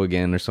about Milo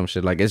again or some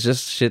shit. Like, it's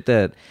just shit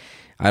that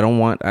I don't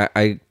want.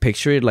 I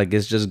picture it like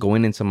it's just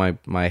going into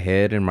my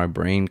head and my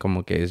brain,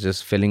 como que it's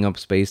just filling up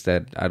space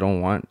that I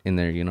don't want in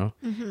there, you know.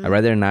 I'd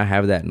rather not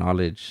have that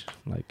knowledge,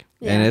 like.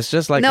 And it's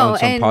just like on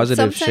some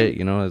positive shit,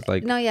 you know. It's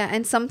like, no, yeah.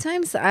 And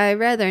sometimes I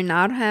rather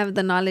not have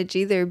the knowledge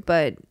either.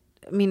 But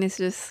I mean, it's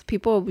just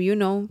people, you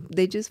know,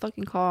 they just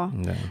fucking call.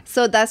 Yeah.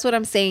 So that's what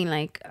I'm saying.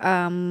 Like,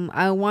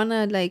 I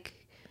wanna like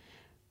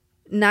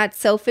not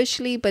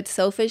selfishly, but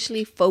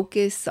selfishly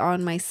focus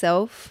on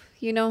myself,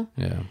 you know.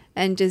 Yeah.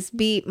 And just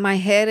be my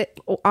head.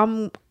 What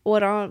I'm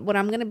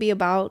gonna be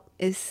about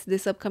is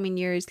this upcoming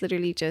year is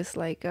literally just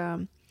like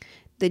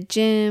the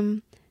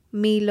gym,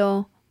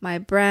 Milo, my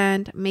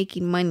brand,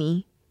 making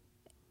money,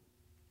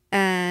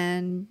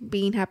 and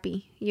being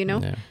happy, you know.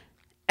 Yeah.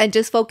 And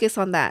just focus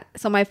on that.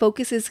 So my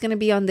focus is gonna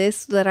be on this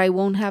so that I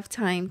won't have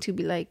time to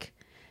be like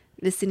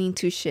listening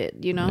to shit,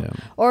 you know. Yeah.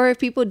 Or if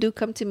people do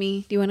come to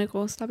me, do you want to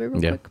go stop it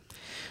real quick?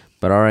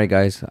 But all right,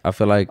 guys, I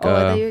feel like I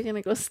thought you were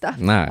gonna go stop.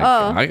 Nah,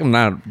 I'm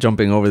not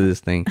jumping over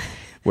this thing.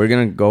 We're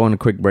gonna go on a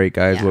quick break,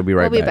 guys. Yeah, we'll be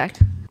right back.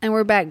 And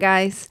we're back,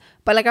 guys.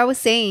 But like I was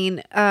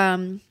saying,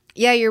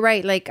 yeah, you're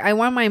right. Like, I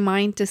want my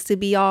mind just to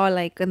be all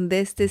like on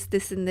this,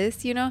 and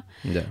this, you know.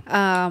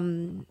 Yeah.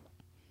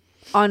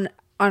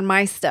 On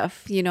my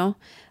stuff, you know.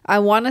 I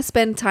want to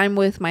spend time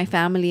with my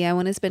family. I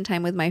want to spend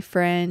time with my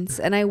friends,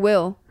 and I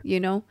will, you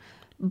know.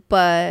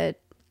 But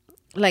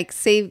like,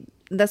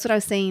 that's what I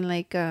was saying.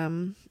 Like,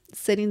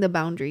 setting the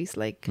boundaries,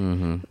 like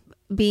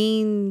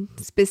being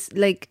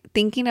like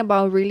thinking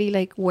about really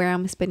like where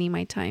I'm spending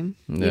my time.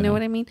 Yeah. You know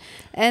what I mean?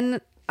 And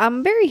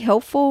I'm very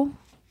helpful.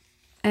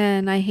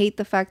 And I hate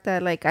the fact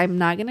that like I'm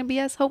not gonna be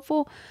as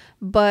helpful,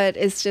 but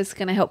it's just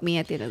gonna help me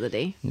at the end of the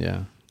day.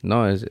 Yeah,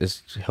 no,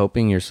 it's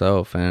helping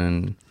yourself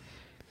and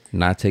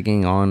not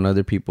taking on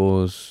other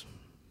people's,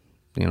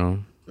 you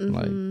know,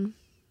 like, I don't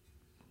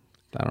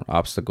know,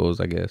 obstacles,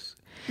 I guess.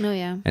 No,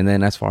 yeah. And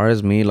then as far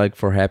as me, like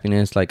for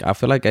happiness, like I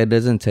feel like it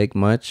doesn't take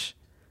much.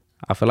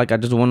 I feel like I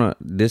just wanna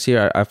this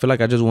year. I feel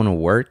like I just wanna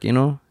work, you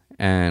know,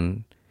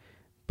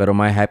 but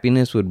my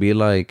happiness would be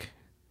like.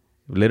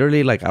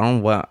 Literally, like I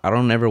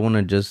don't ever want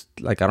to just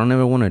like I don't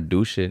ever want to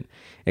do shit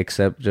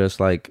except just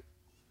like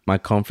my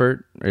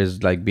comfort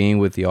is like being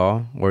with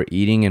y'all or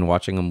eating and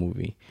watching a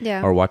movie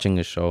or watching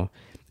a show.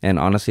 And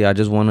honestly, I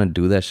just want to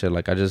do that shit.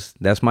 Like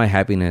that's my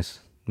happiness.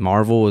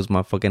 Marvel is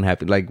my fucking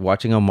happy. Like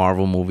watching a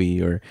Marvel movie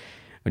or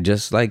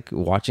just like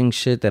watching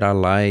shit that I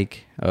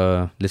like,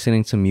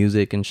 listening to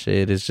music and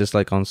shit. It's just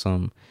like on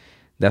some.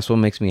 That's what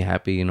makes me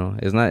happy, you know.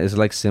 It's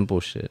like simple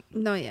shit.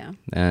 No, yeah.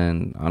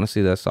 And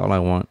honestly, that's all I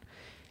want.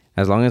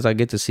 As long as I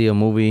get to see a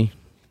movie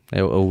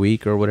a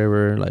week or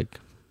whatever, like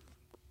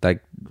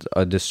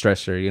a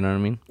distressor, you know what I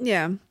mean?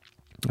 Yeah.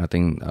 I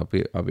think I'll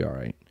be all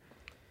right.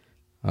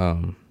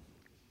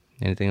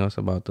 Anything else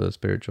about the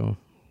spiritual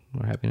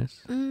or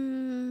happiness?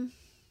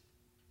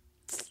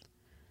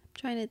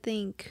 Trying to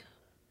think.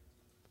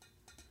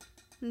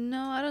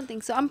 No, I don't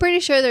think so. I'm pretty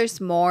sure there's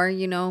more,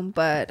 you know,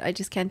 but I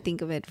just can't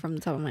think of it from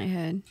the top of my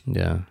head.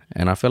 Yeah.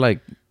 And I feel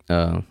like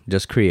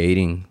just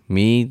creating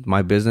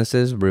my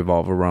businesses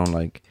revolve around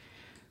like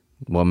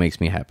what makes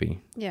me happy.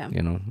 Yeah.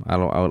 You know,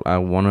 I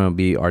want to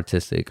be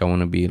artistic. I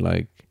want to be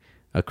like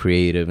a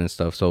creative and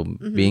stuff. So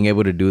being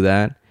able to do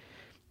that,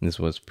 this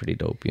was pretty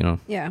dope, you know?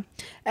 Yeah.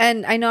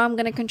 And I know I'm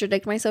going to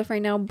contradict myself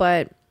right now,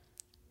 but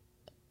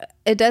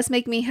it does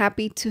make me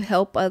happy to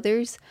help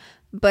others.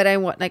 But I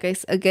want, like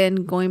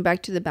again, going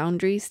back to the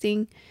boundaries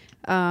thing,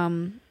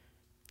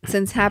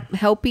 since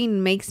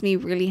helping makes me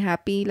really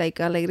happy, like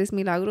Alegres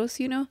Milagros,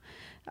 you know,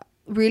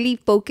 really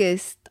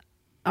focused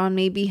on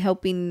maybe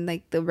helping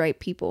like the right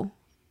people.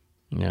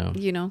 Yeah.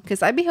 You know,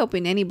 because I'd be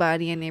helping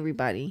anybody and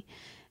everybody.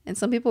 And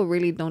some people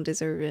really don't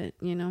deserve it,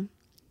 you know?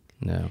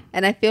 Yeah.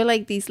 And I feel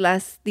like these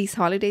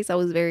holidays, I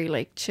was very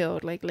like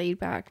chilled, like laid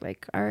back,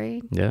 like, all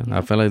right. Yeah. You I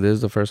know? feel like this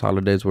is the first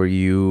holidays where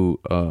you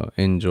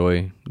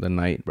enjoy the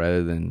night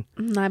rather than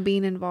Not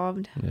being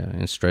involved. yeah,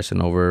 and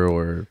stressing over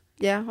or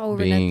Yeah,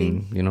 over being,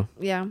 nothing. you know.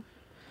 Yeah.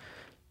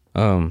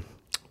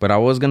 But I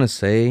was gonna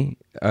say,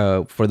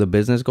 for the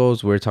business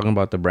goals, we're talking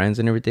about the brands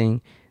and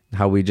everything,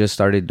 how we just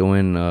started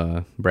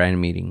doing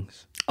brand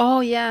meetings. Oh,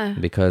 yeah.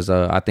 Because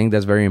I think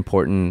that's very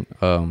important.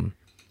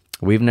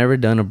 We've never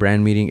done a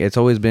brand meeting. It's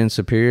always been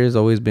Superior. It's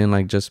always been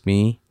like just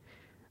me.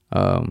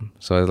 So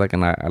it's like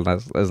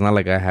it's not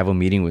like I have a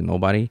meeting with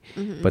nobody.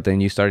 Mm-hmm. But then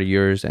you started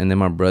yours, and then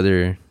my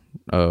brother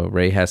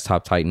Ray has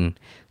Top Titan.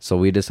 So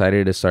we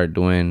decided to start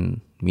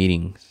doing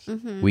meetings,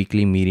 Mm-hmm.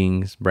 weekly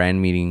meetings,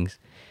 brand meetings,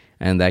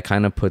 and that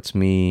kind of puts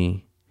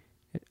me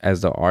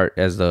as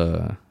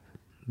the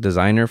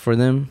designer for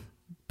them.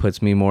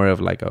 Puts me more of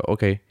like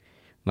okay.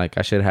 Like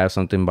I should have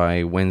something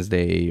by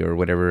Wednesday or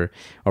whatever,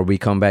 or we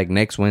come back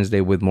next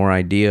Wednesday with more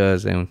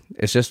ideas, and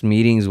it's just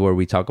meetings where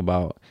we talk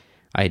about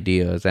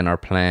ideas and our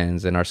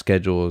plans and our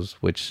schedules,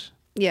 which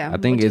Yeah. I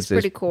think which is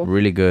pretty cool.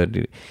 really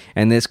good.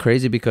 And it's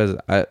crazy because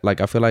I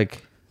feel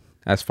like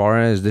as far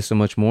as this and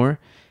much more,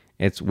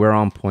 we're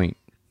on point.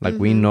 Like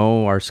we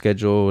know our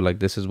schedule. Like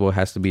this is what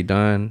has to be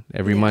done.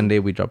 Every Yeah. Monday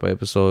we drop an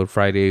episode.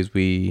 Fridays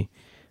we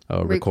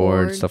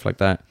record stuff like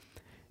that.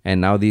 And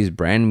now these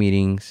brand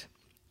meetings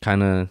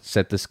kind of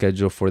set the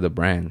schedule for the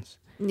brands.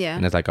 Yeah.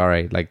 And it's like, all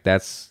right, like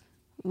that's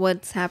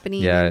What's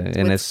happening. yeah, and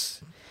and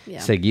what's-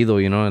 it's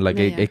seguido, you know, like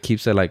Yeah, it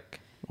keeps it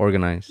like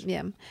organized.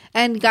 Yeah.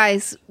 And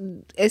guys,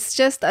 it's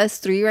just us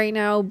three right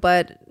now,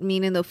 but I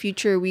mean in the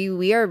future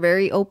we are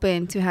very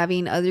open to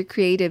having other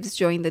creatives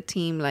join the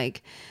team.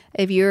 Like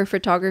if you're a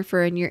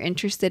photographer and you're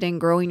interested in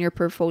growing your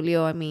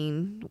portfolio, I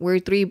mean, we're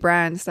three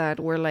brands that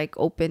we're like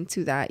open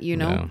to that, you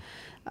know.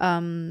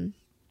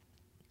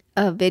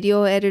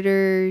 Video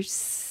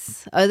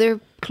editors, other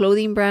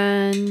clothing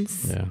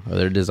brands. Yeah,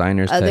 other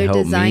designers Other to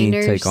help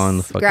designers me take on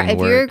the fucking if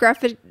work. you're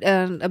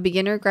a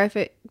beginner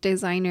graphic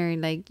designer,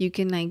 like you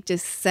can like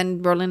just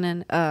send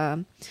Roland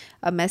a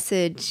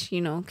message,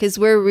 you know, because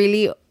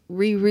we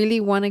really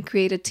want to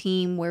create a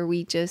team where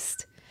we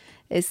just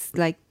it's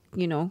like,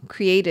 you know,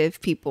 creative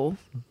people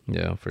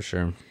Yeah, for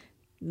sure.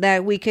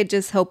 that we could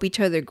just help each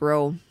other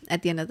grow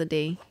at the end of the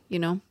day, you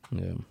know.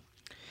 Yeah.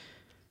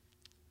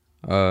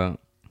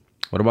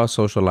 What about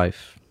social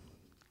life?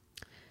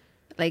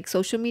 Like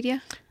social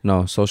media.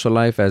 No, social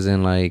life as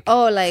in like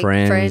Like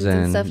friends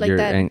and stuff like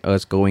that. and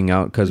us going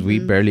out because we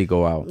barely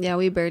go out. Yeah,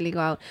 we barely go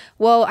out.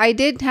 Well, I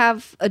did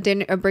have a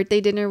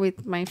birthday dinner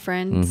with my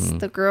friends,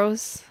 the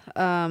girls.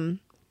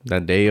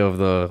 That day of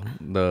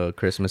the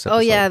Christmas episode. Oh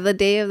yeah, the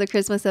day of the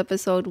Christmas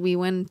episode, we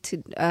went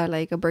to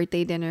like a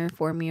birthday dinner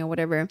for me or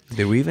whatever.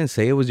 Did we even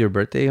say it was your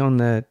birthday on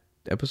that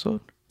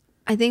episode?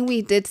 I think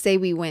we did say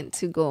we went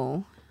to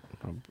go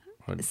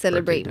Or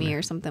celebrate birthday me dinner?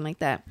 or something like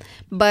that.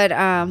 But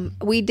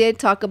we did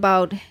talk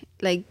about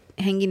like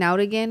hanging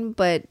out again,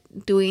 but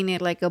doing it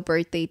like a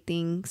birthday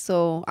thing.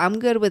 So I'm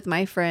good with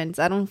my friends.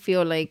 I don't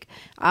feel like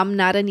I'm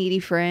not a needy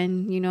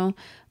friend, you know,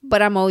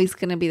 but I'm always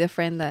gonna be the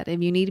friend that if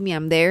you need me,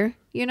 I'm there,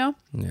 you know.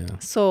 Yeah.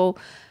 So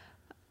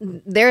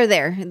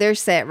they're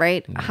set,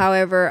 right?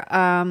 However,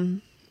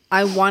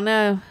 I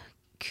wanna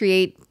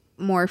create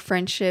more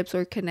friendships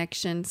or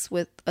connections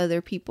with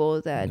other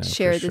people that Yeah, for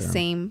share the sure.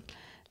 same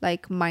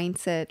like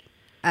mindset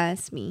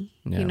as me,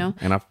 Yeah. you know.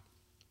 And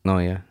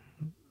yeah.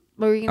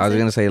 What were you I gonna was say?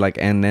 gonna say like,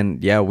 and then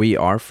yeah, we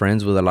are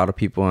friends with a lot of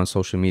people on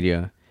social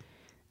media,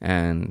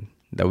 and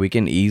that we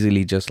can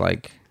easily just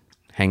like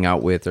hang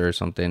out with or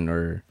something,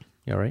 or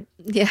yeah, right,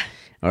 Yeah,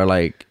 or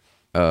like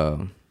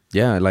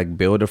yeah, like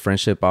build a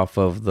friendship off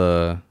of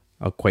the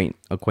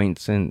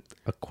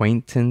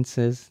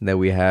acquaintances that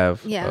we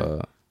have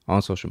Yeah.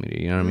 on social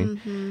media. You know what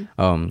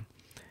I mean?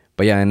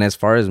 But yeah, and as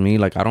far as me,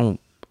 like I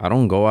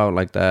don't go out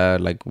like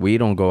that. Like we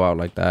don't go out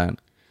like that.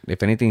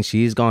 If anything,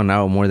 she's gone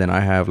out more than I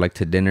have, like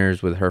to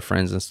dinners with her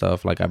friends and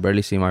stuff. Like I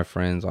barely see my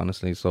friends,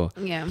 honestly. So,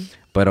 yeah.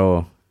 but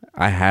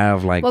I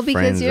have like Well,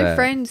 because friends your that,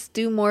 friends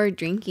do more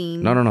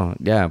drinking. no,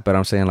 yeah. But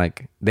I'm saying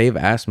like they've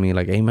asked me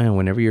like, hey man,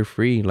 whenever you're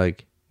free,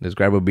 like let's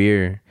grab a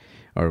beer,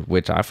 or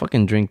which I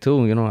fucking drink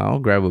too. You know, I'll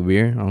grab a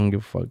beer. I don't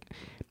give a fuck.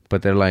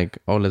 But they're like,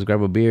 oh, let's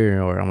grab a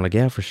beer, or I'm like,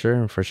 yeah, for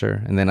sure.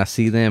 And then I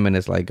see them, and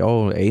it's like,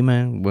 oh, hey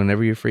man,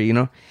 whenever you're free, you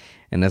know.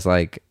 And it's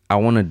like I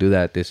want to do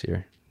that this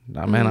year.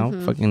 Man, I'll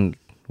fucking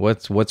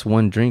what's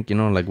one drink, you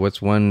know, like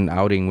what's one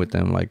outing with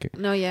them, like.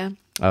 No, yeah.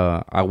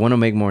 I want to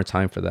make more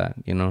time for that,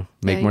 you know,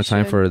 make Yeah, more you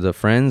time should. for the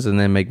friends, and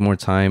then make more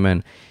time,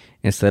 and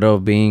instead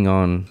of being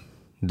on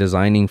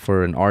designing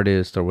for an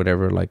artist or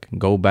whatever, like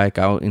go back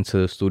out into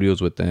the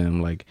studios with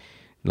them, like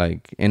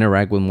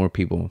interact with more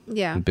people,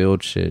 Yeah.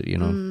 build shit, you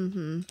know.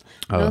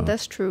 No,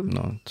 that's true.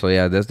 No, so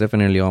yeah, that's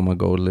definitely on my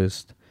goal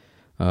list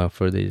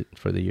for the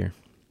year.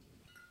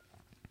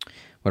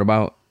 What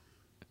about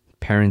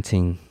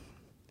parenting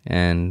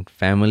and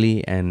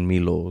family and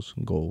Milo's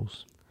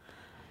goals?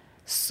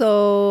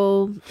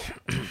 So,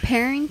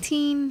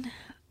 parenting,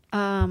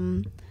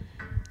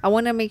 I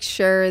want to make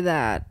sure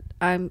that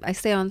I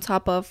stay on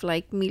top of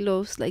like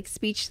Milo's like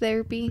speech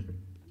therapy.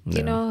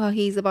 You know how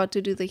he's about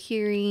to do the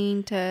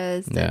hearing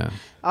test and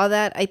all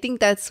that. I think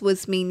that's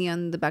what's mainly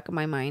on the back of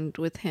my mind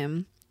with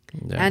him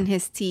and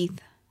his teeth.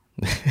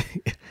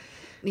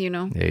 You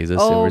know. Yeah, he's a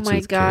oh my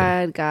silver-toothed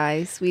god, kid.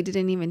 guys! We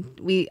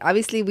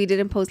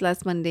didn't post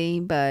last Monday,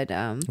 but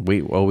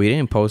we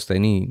didn't post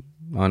any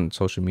on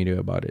social media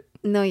about it.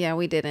 No, yeah,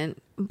 we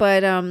didn't.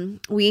 But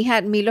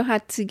Milo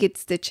had to get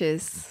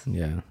stitches.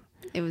 Yeah.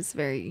 It was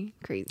very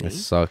crazy. It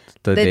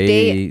sucked. The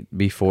day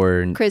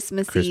before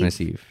Christmas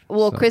Eve.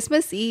 Well, so.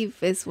 Christmas Eve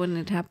is when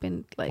it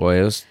happened. Like, well,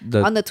 it was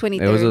on the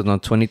 23rd. It was on the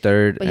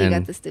 23rd. But he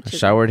got the stitches. I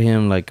showered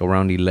him like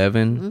around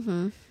 11.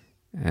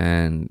 Mm-hmm.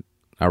 And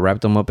I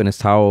wrapped him up in his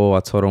towel. I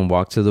told him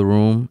walk to the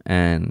room.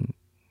 And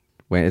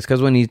it's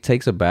because when he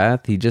takes a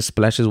bath, he just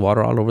splashes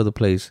water all over the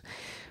place.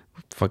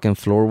 Fucking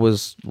floor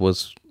was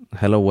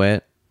hella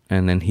wet.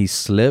 And then he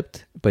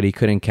slipped, but he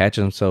couldn't catch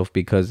himself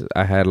because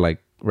I had like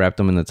wrapped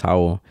him in the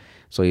towel.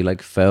 So he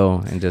like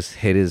fell and just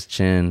hit his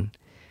chin.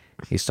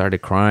 He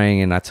started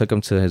crying and I took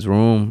him to his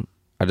room.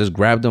 I just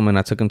grabbed him and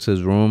I took him to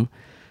his room.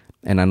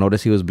 And I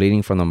noticed he was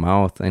bleeding from the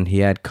mouth and he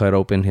had cut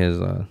open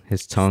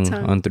his tongue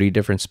on 3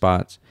 different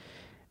spots.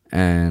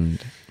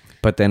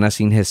 But then I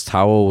seen his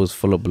towel was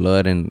full of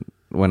blood. And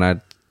when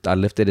I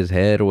lifted his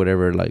head or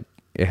whatever, like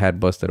it had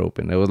busted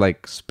open. It was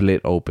like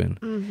split open.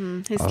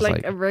 Mm-hmm. It's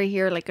like right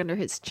here, like under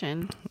his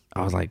chin.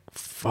 I was like,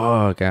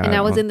 fuck. And I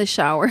was in the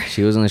shower.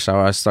 She was in the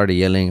shower. I started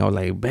yelling. I was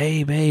like,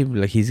 babe,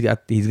 like he's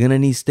gonna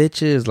need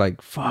stitches.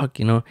 Like, fuck,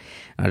 you know.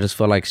 I just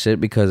felt like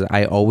shit because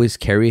I always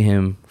carry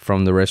him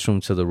from the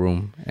restroom to the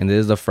room. And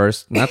this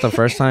is not the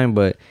first time,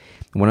 but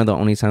one of the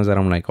only times that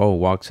I'm like, oh,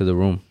 walk to the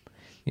room,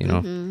 you know.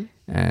 Mm-hmm.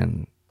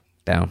 And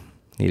damn,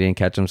 he didn't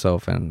catch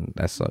himself and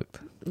that sucked.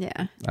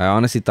 Yeah. I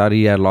honestly thought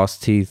he had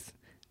lost teeth.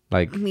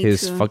 Like Me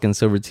his too. fucking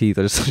silver teeth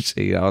or some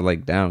shit. I was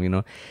like, damn, you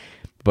know.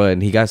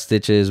 But he got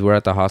stitches. We're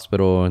at the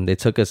hospital and they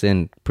took us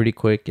in pretty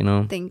quick, you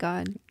know. Thank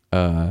God.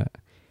 And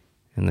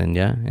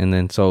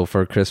then so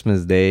for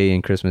Christmas Day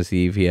and Christmas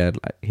Eve, he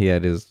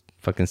had his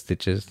fucking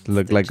stitches.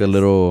 Looked like a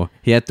little.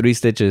 He had 3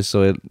 stitches,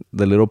 so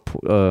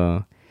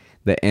the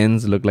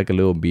ends looked like a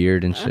little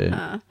beard and shit.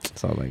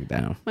 So I was like,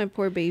 damn. My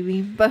poor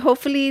baby. But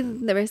hopefully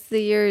the rest of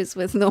the year is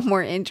with no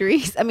more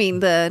injuries. I mean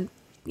the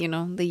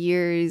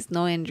year is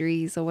no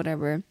injuries or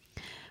whatever.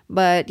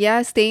 But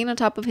yeah, staying on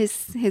top of his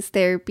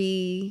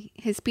therapy,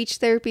 his speech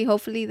therapy,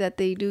 hopefully that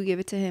they do give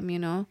it to him, you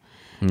know,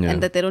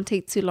 and that they don't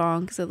take too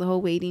long because of the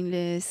whole waiting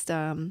list.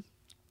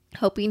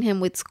 Helping him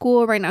with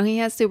school. Right now he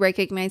has to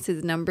recognize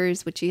his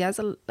numbers, which he has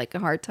a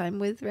hard time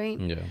with, right?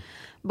 Yeah.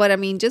 But I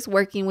mean, just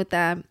working with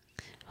that.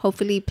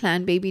 Hopefully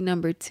plan baby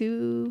number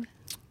 2.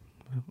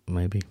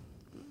 Maybe.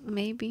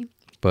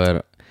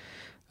 But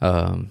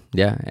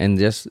yeah, and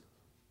just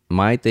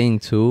my thing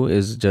too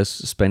is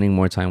just spending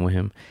more time with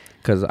him.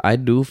 Because I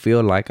do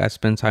feel like I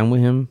spend time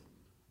with him,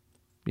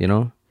 you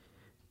know?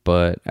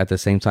 But at the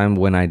same time,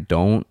 when I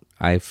don't,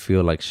 I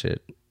feel like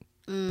shit.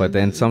 Mm-hmm. But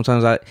then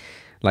sometimes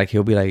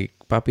he'll be like,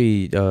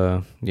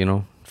 Papi, you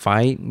know,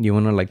 fight? You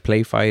want to like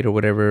play fight or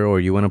whatever? Or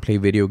you want to play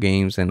video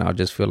games? And I'll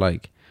just feel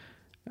like,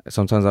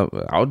 sometimes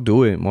I'll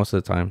do it most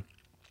of the time.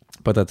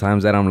 But the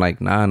times that I'm like,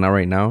 nah, not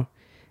right now.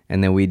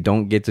 And then we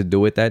don't get to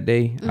do it that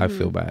day, I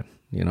feel bad,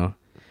 you know?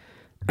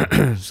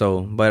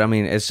 So, but I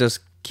mean, it's just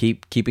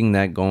keeping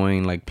that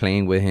going, like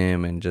playing with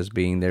him and just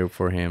being there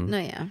for him. No,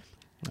 yeah.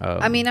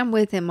 I mean, I'm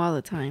with him all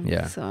the time.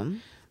 Yeah. So,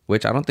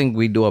 which I don't think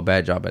we do a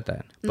bad job at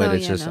that. But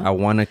it's just I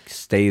want to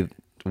stay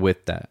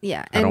with that.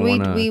 Yeah, and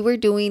we were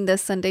doing the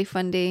Sunday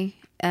fun day,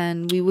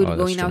 and we would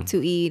going out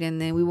to eat,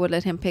 and then we would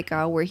let him pick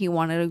out where he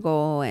wanted to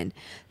go, and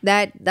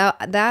that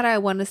I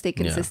want to stay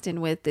consistent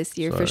with this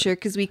year for sure,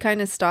 because we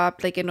kind of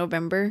stopped like in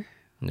November.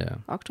 Yeah.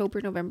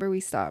 October, November, we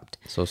stopped.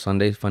 So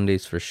Sunday fun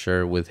days for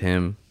sure with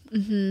him.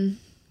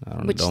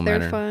 Mm-hmm. Which they're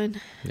matter.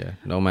 Fun. Yeah,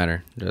 no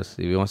matter. Just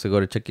if he wants to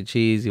go to Chuck E.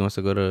 Cheese, he wants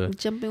to go to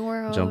Jumping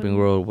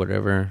World,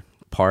 whatever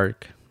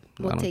park.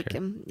 We'll take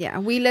him. Yeah,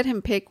 we let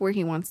him pick where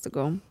he wants to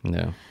go.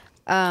 Yeah.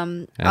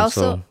 And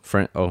also,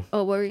 what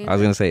were you? I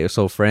was gonna say,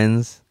 so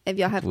friends. If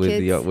y'all have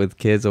kids, with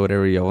kids or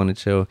whatever, y'all want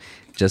to chill.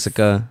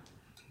 Jessica,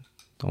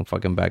 don't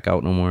fucking back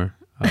out no more.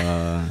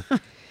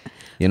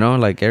 You know,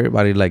 like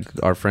everybody, like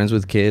our friends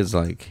with kids,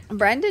 like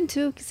Brandon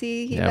too.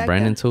 See,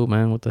 Brandon too,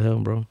 man. What the hell,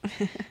 bro?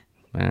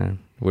 Man,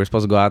 we're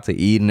supposed to go out to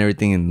eat and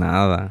everything, and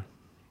nada.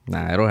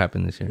 Nah, it'll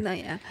happen this year.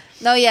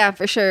 No, yeah,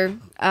 for sure.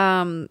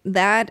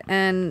 That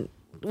and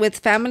with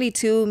family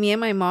too. Me and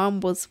my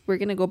mom we're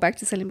gonna go back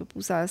to Salim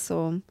Pupusa,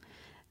 so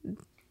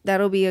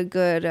that'll be a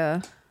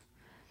good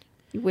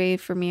way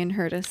for me and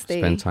her to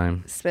spend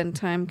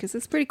time because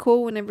it's pretty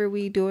cool whenever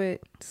we do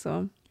it.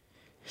 So.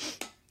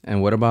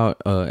 And what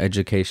about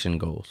education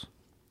goals?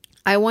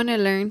 I want to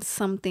learn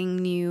something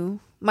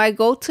new. My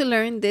goal to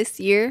learn this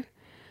year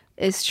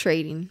is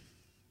trading.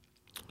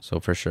 So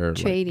for sure,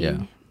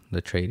 trading.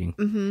 The trading.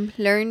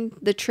 Mm-hmm. Learn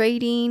the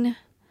trading.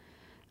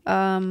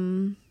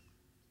 And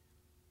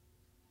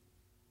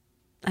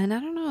I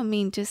don't know. I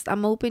mean, just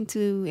I'm open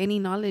to any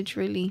knowledge,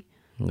 really.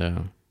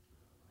 Yeah.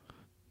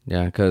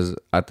 Yeah, because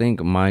I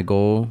think my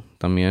goal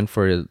también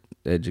for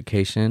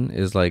education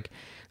is like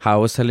how I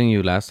was telling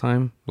you last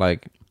time.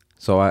 Like,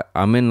 so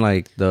I'm in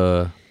like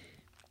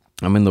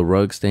I'm in the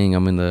rugs thing.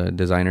 I'm in the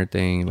designer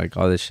thing, like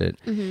all this shit.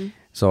 Mm-hmm.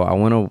 So I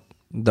want to,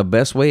 the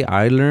best way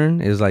I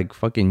learn is like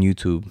fucking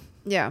YouTube.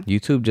 Yeah.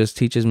 YouTube just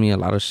teaches me a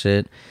lot of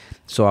shit.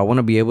 So I want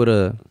to be able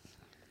to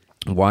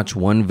watch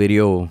one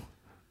video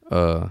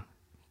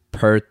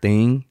per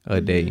thing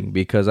a day,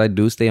 because I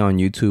do stay on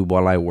YouTube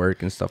while I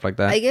work and stuff like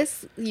that. I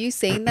guess you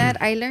saying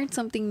that, I learned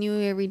something new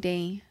every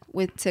day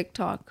with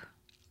TikTok.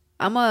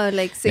 I'm a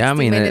like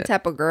 60-minute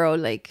type of girl.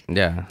 Like,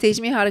 yeah, teach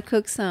me how to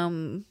cook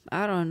some,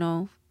 I don't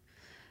know,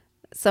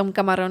 some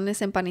camarones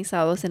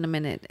empanizados in a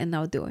minute, and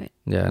I'll do it.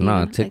 Yeah,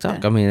 no, TikTok,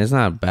 like I mean, it's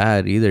not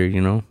bad either,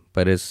 you know,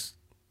 but it's,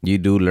 you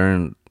do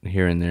learn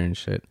here and there and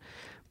shit.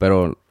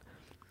 But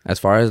as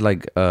far as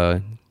like,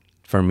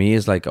 for me,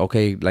 it's like,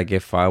 okay, like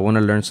if I want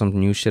to learn some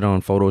new shit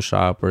on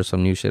Photoshop or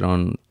some new shit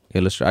on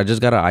Illustrator, I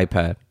just got an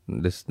iPad,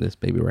 this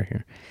baby right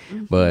here.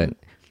 Mm-hmm. But,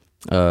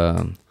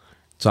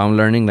 so I'm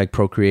learning like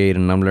Procreate,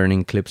 and I'm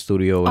learning Clip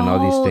Studio and all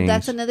these things. Oh,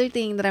 that's another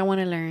thing that I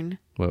want to learn.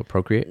 What,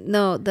 Procreate?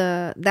 No,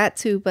 that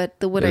too, but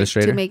the what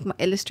to make my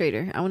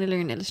Illustrator. I want to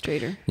learn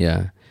Illustrator.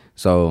 Yeah.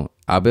 So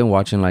I've been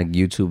watching like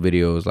YouTube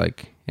videos,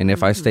 like, and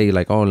if I stay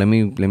like, oh, let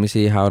me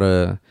see how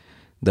to,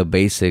 the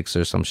basics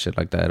or some shit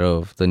like that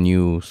of the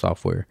new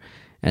software.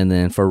 And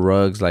then for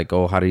rugs, like,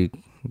 oh, how do you,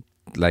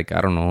 like,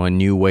 I don't know, a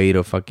new way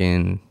to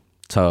fucking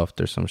tuft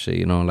or some shit,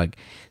 you know, like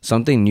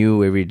something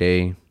new every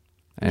day.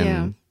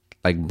 And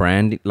like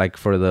brand, like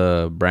for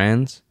the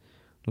brands,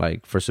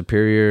 like for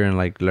Superior, and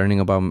like learning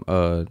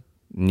about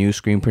new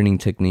screen printing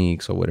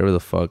techniques or whatever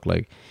the fuck,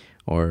 like,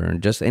 or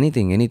just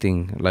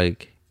anything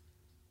like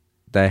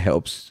that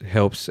helps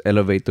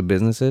elevate the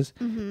businesses.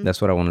 Mm-hmm. That's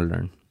what I want to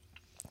learn.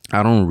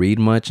 I don't read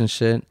much and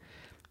shit,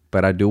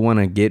 but I do want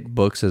to get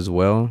books as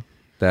well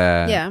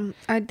that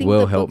I think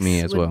will help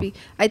me as well.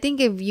 I think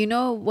if you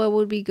know what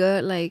would be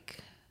good, like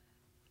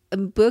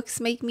books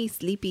make me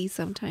sleepy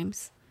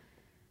sometimes.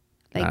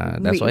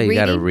 Like that's why you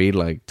gotta read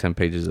like 10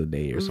 pages a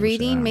day or something.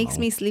 Reading makes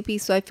me sleepy,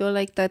 so I feel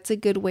like that's a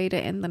good way to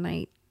end the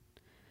night.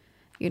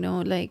 You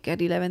know, like at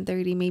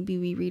 11:30, maybe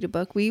we read a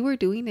book. We were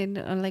doing it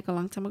like a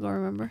long time ago,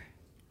 remember?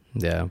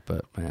 Yeah,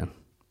 but man.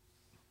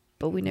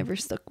 But we never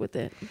stuck with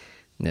it.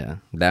 Yeah,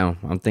 down.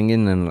 I'm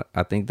thinking, and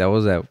I think that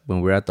was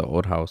when we were at the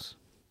old house,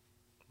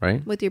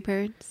 right? With your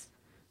parents?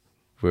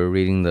 We were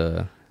reading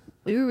a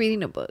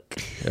book.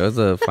 It was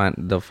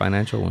the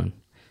financial one.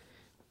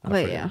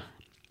 But yeah.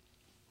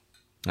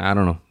 I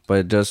don't know,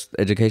 but just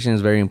education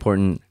is very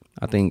important.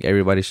 I think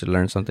everybody should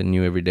learn something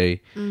new every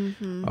day.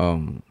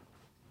 Mm-hmm.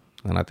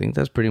 And I think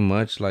that's pretty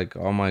much like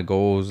all my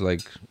goals, like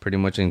pretty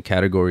much in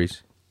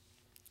categories.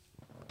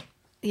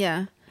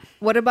 Yeah.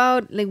 What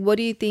about, like, what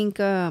do you think,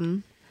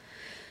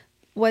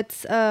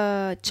 what's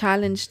a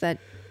challenge that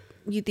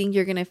you think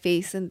you're going to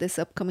face in this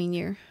upcoming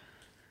year?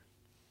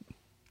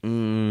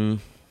 A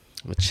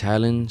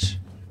challenge?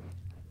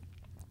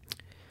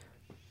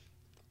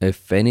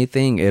 If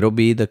anything, it'll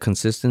be the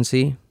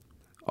consistency.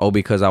 Oh,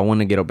 because I want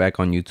to get back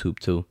on YouTube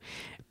too.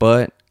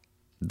 But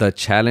the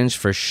challenge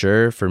for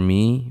sure for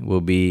me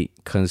will be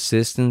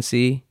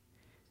consistency,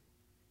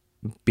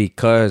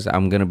 because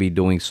I'm going to be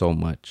doing so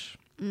much.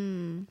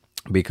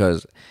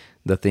 Because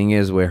the thing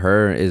is with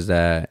her is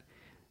that,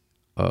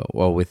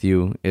 with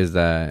you, is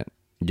that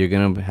you're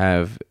going to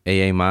have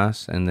AA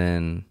Mas, and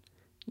then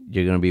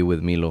you're going to be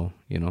with Milo,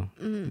 you know?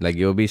 Like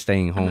you'll be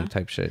staying home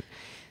type shit.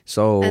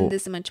 So, and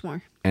this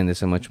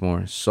much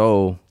more.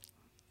 So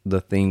the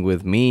thing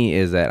with me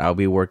is that I'll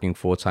be working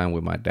full time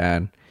with my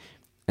dad,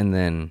 and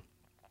then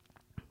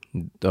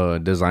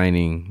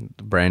designing,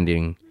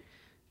 branding,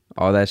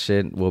 all that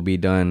shit will be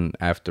done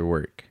after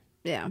work.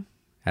 Yeah.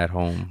 At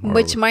home.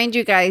 Which, mind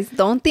you guys,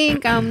 don't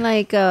think I'm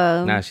like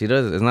nah, she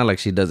does. It's not like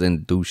she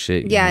doesn't do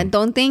shit. Yeah,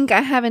 don't think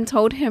I haven't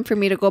told him for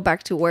me to go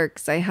back to work,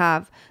 'cause I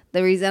have.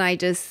 The reason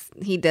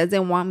he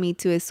doesn't want me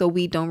to is so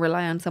we don't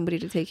rely on somebody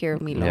to take care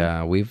of me.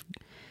 Yeah, we've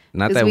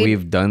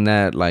done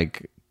that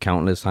like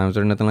countless times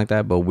or nothing like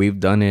that, but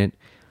we've done it.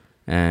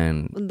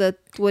 And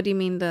what do you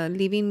mean, the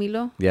leaving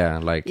Milo? Yeah,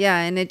 like, yeah,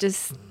 and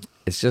it's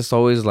just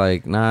always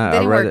like, nah,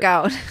 didn't work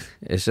out.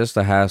 It's just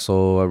a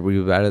hassle.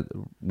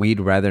 We'd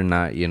rather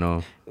not, you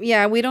know.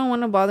 Yeah, we don't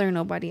want to bother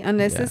nobody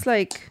unless it's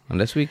like,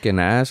 unless we can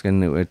ask,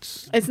 and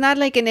it's not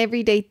like an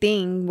everyday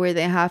thing where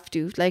they have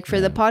to, like,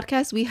 for the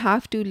podcast we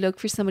have to look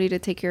for somebody to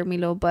take care of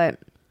Milo, but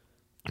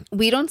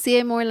we don't see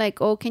it more like,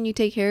 oh, can you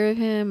take care of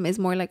him? It's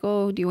more like,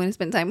 oh, do you want to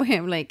spend time with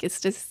him? Like, it's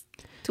just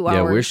 2 hours.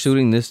 Yeah, we're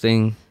shooting this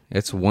thing.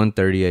 It's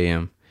 1:30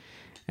 a.m.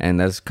 And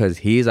that's because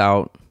he's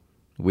out.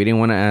 We didn't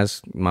want to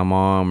ask my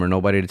mom or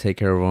nobody to take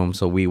care of him,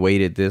 so we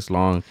waited this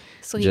long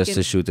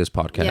to shoot this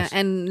podcast. Yeah,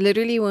 and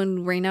literally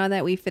right now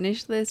that we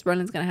finish this,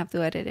 Roland's going to have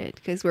to edit it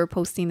because we're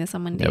posting this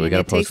on Monday. Yeah, we got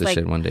to post this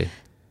shit one day.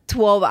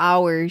 12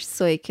 hours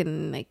so it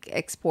can like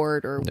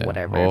export or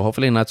whatever. Well,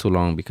 hopefully not too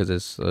long, because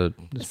it's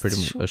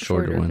pretty a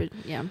shorter one.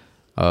 Yeah.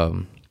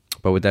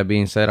 But with that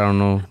being said, I don't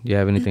know. Do you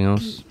have anything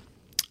else?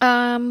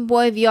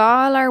 Well, if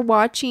y'all are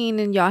watching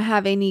and y'all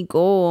have any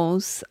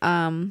goals,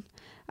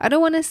 I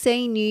don't want to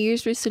say New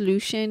Year's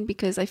resolution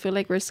because I feel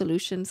like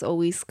resolutions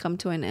always come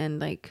to an end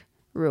like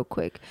real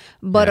quick.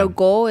 But a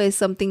goal is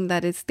something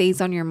that it stays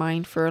on your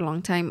mind for a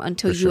long time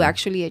until you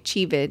actually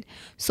achieve it.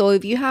 So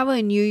if you have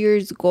a New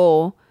Year's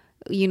goal,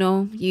 you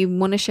know, you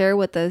want to share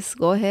with us,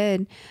 go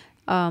ahead.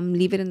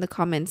 Leave it in the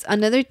comments.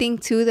 Another thing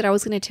too that I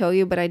was going to tell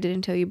you, but I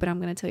didn't tell you, but I'm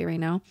going to tell you right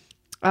now.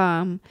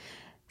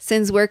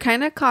 Since we're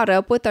kind of caught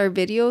up with our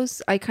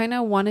videos, I kind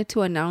of wanted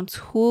to announce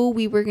who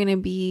we were going to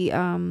be.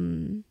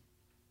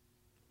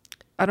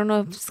 I don't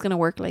know if it's going to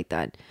work like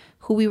that.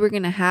 Who we were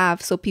going to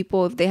have. So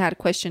people, if they had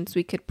questions,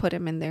 we could put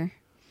them in there.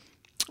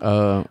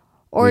 Or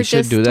we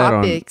just do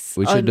topics.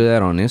 We should do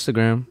that on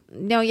Instagram.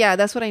 No, yeah,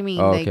 that's what I mean.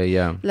 Oh, like, okay,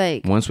 yeah.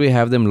 Like once we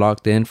have them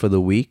locked in for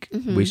the week,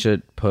 we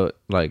should put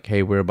like,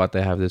 hey, we're about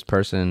to have this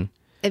person.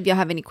 If y'all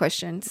have any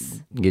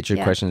questions, get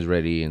your questions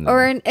ready. And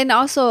and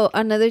also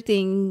another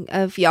thing,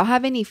 if y'all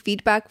have any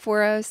feedback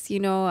for us, you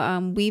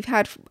know, we've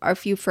had our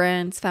few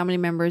friends, family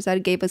members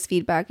that gave us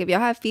feedback. If y'all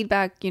have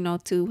feedback, you know,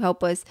 to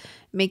help us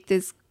make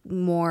this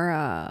more,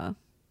 I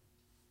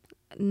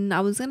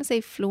was gonna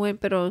say fluent,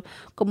 pero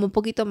como un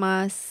poquito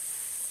más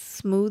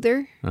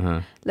smoother.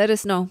 Let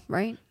us know,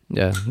 right?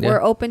 Yeah.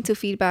 We're open to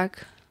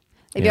feedback.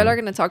 If y'all are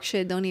gonna talk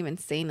shit, don't even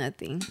say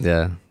nothing.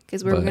 Yeah.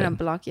 Because we're gonna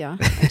block y'all.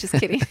 I'm just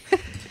kidding.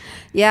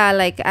 Yeah,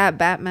 like at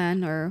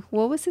Batman or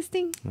what was his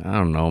thing? I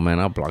don't know, man.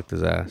 I blocked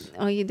his ass.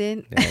 Oh, you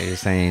did? Yeah, he was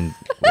saying,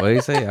 what did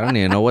he say? I don't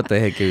even know what the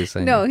heck he was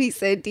saying. No, he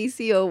said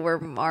DC over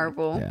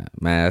Marvel. Yeah,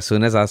 man. As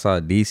soon as I saw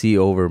DC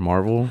over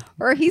Marvel,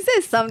 or he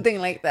said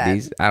something like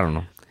that. I don't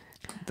know.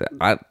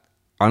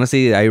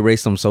 Honestly, I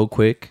erased him so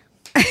quick.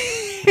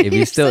 If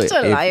he's still,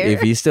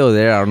 if he's still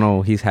there, I don't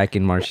know. He's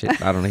hacking my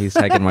shit. I don't know. He's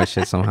hacking my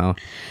shit somehow.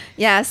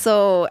 Yeah.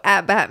 So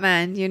at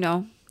Batman, you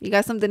know, you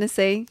got something to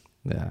say?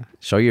 Yeah.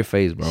 Show your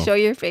face, bro. Show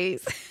your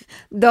face.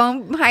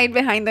 Don't hide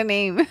behind the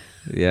name.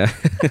 Yeah.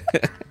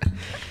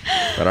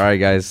 But all right,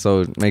 guys.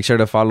 So make sure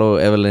to follow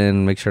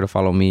Evelyn. Make sure to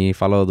follow me.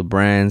 Follow the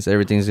brands.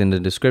 Everything's in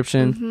the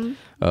description.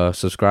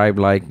 Subscribe,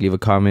 like, leave a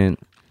comment.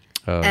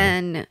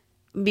 And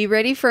be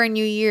ready for a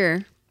new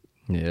year.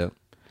 Yeah.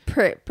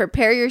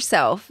 Prepare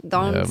yourself.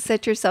 Don't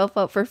set yourself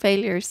up for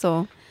failure.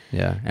 So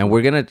yeah, and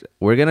we're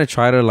gonna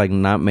try to like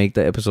not make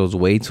the episodes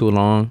way too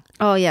long.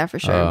 Oh yeah, for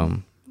sure.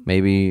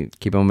 Maybe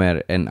keep them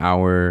at an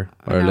hour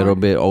or a little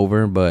bit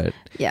over, but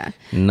yeah,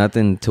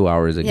 nothing 2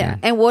 hours again.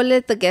 Yeah, and we'll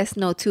let the guests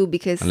know too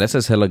because unless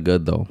it's hella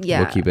good though,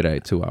 yeah, we'll keep it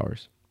at 2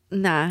 hours.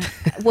 Nah,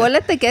 we'll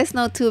let the guests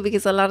know too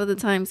because a lot of the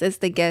times it's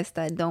the guests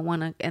that don't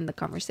want to end the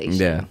conversation.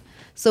 Yeah.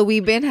 So we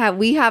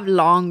have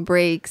long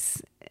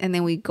breaks and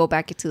then we go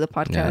back into the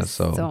podcast.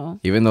 Yeah. So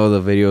even though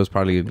the video is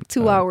probably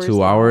 2 hours,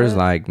 2 hours,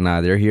 like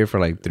they're here for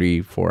like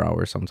 3-4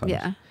 hours sometimes.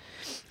 Yeah.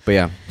 But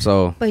yeah,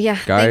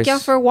 guys, thank y'all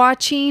for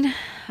watching.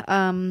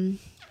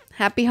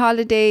 Happy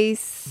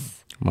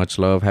holidays. Much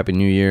love. Happy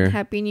New Year.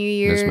 Happy New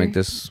Year. Let's make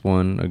this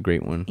one a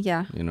great one.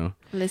 Yeah. You know.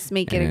 Let's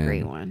make it a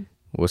great one.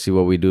 We'll see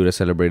what we do to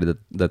celebrate the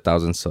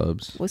 1,000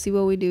 subs. We'll see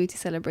what we do to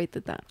celebrate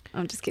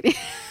I'm just kidding.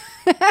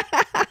 All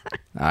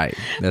right.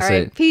 That's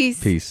it.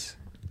 Peace. Peace.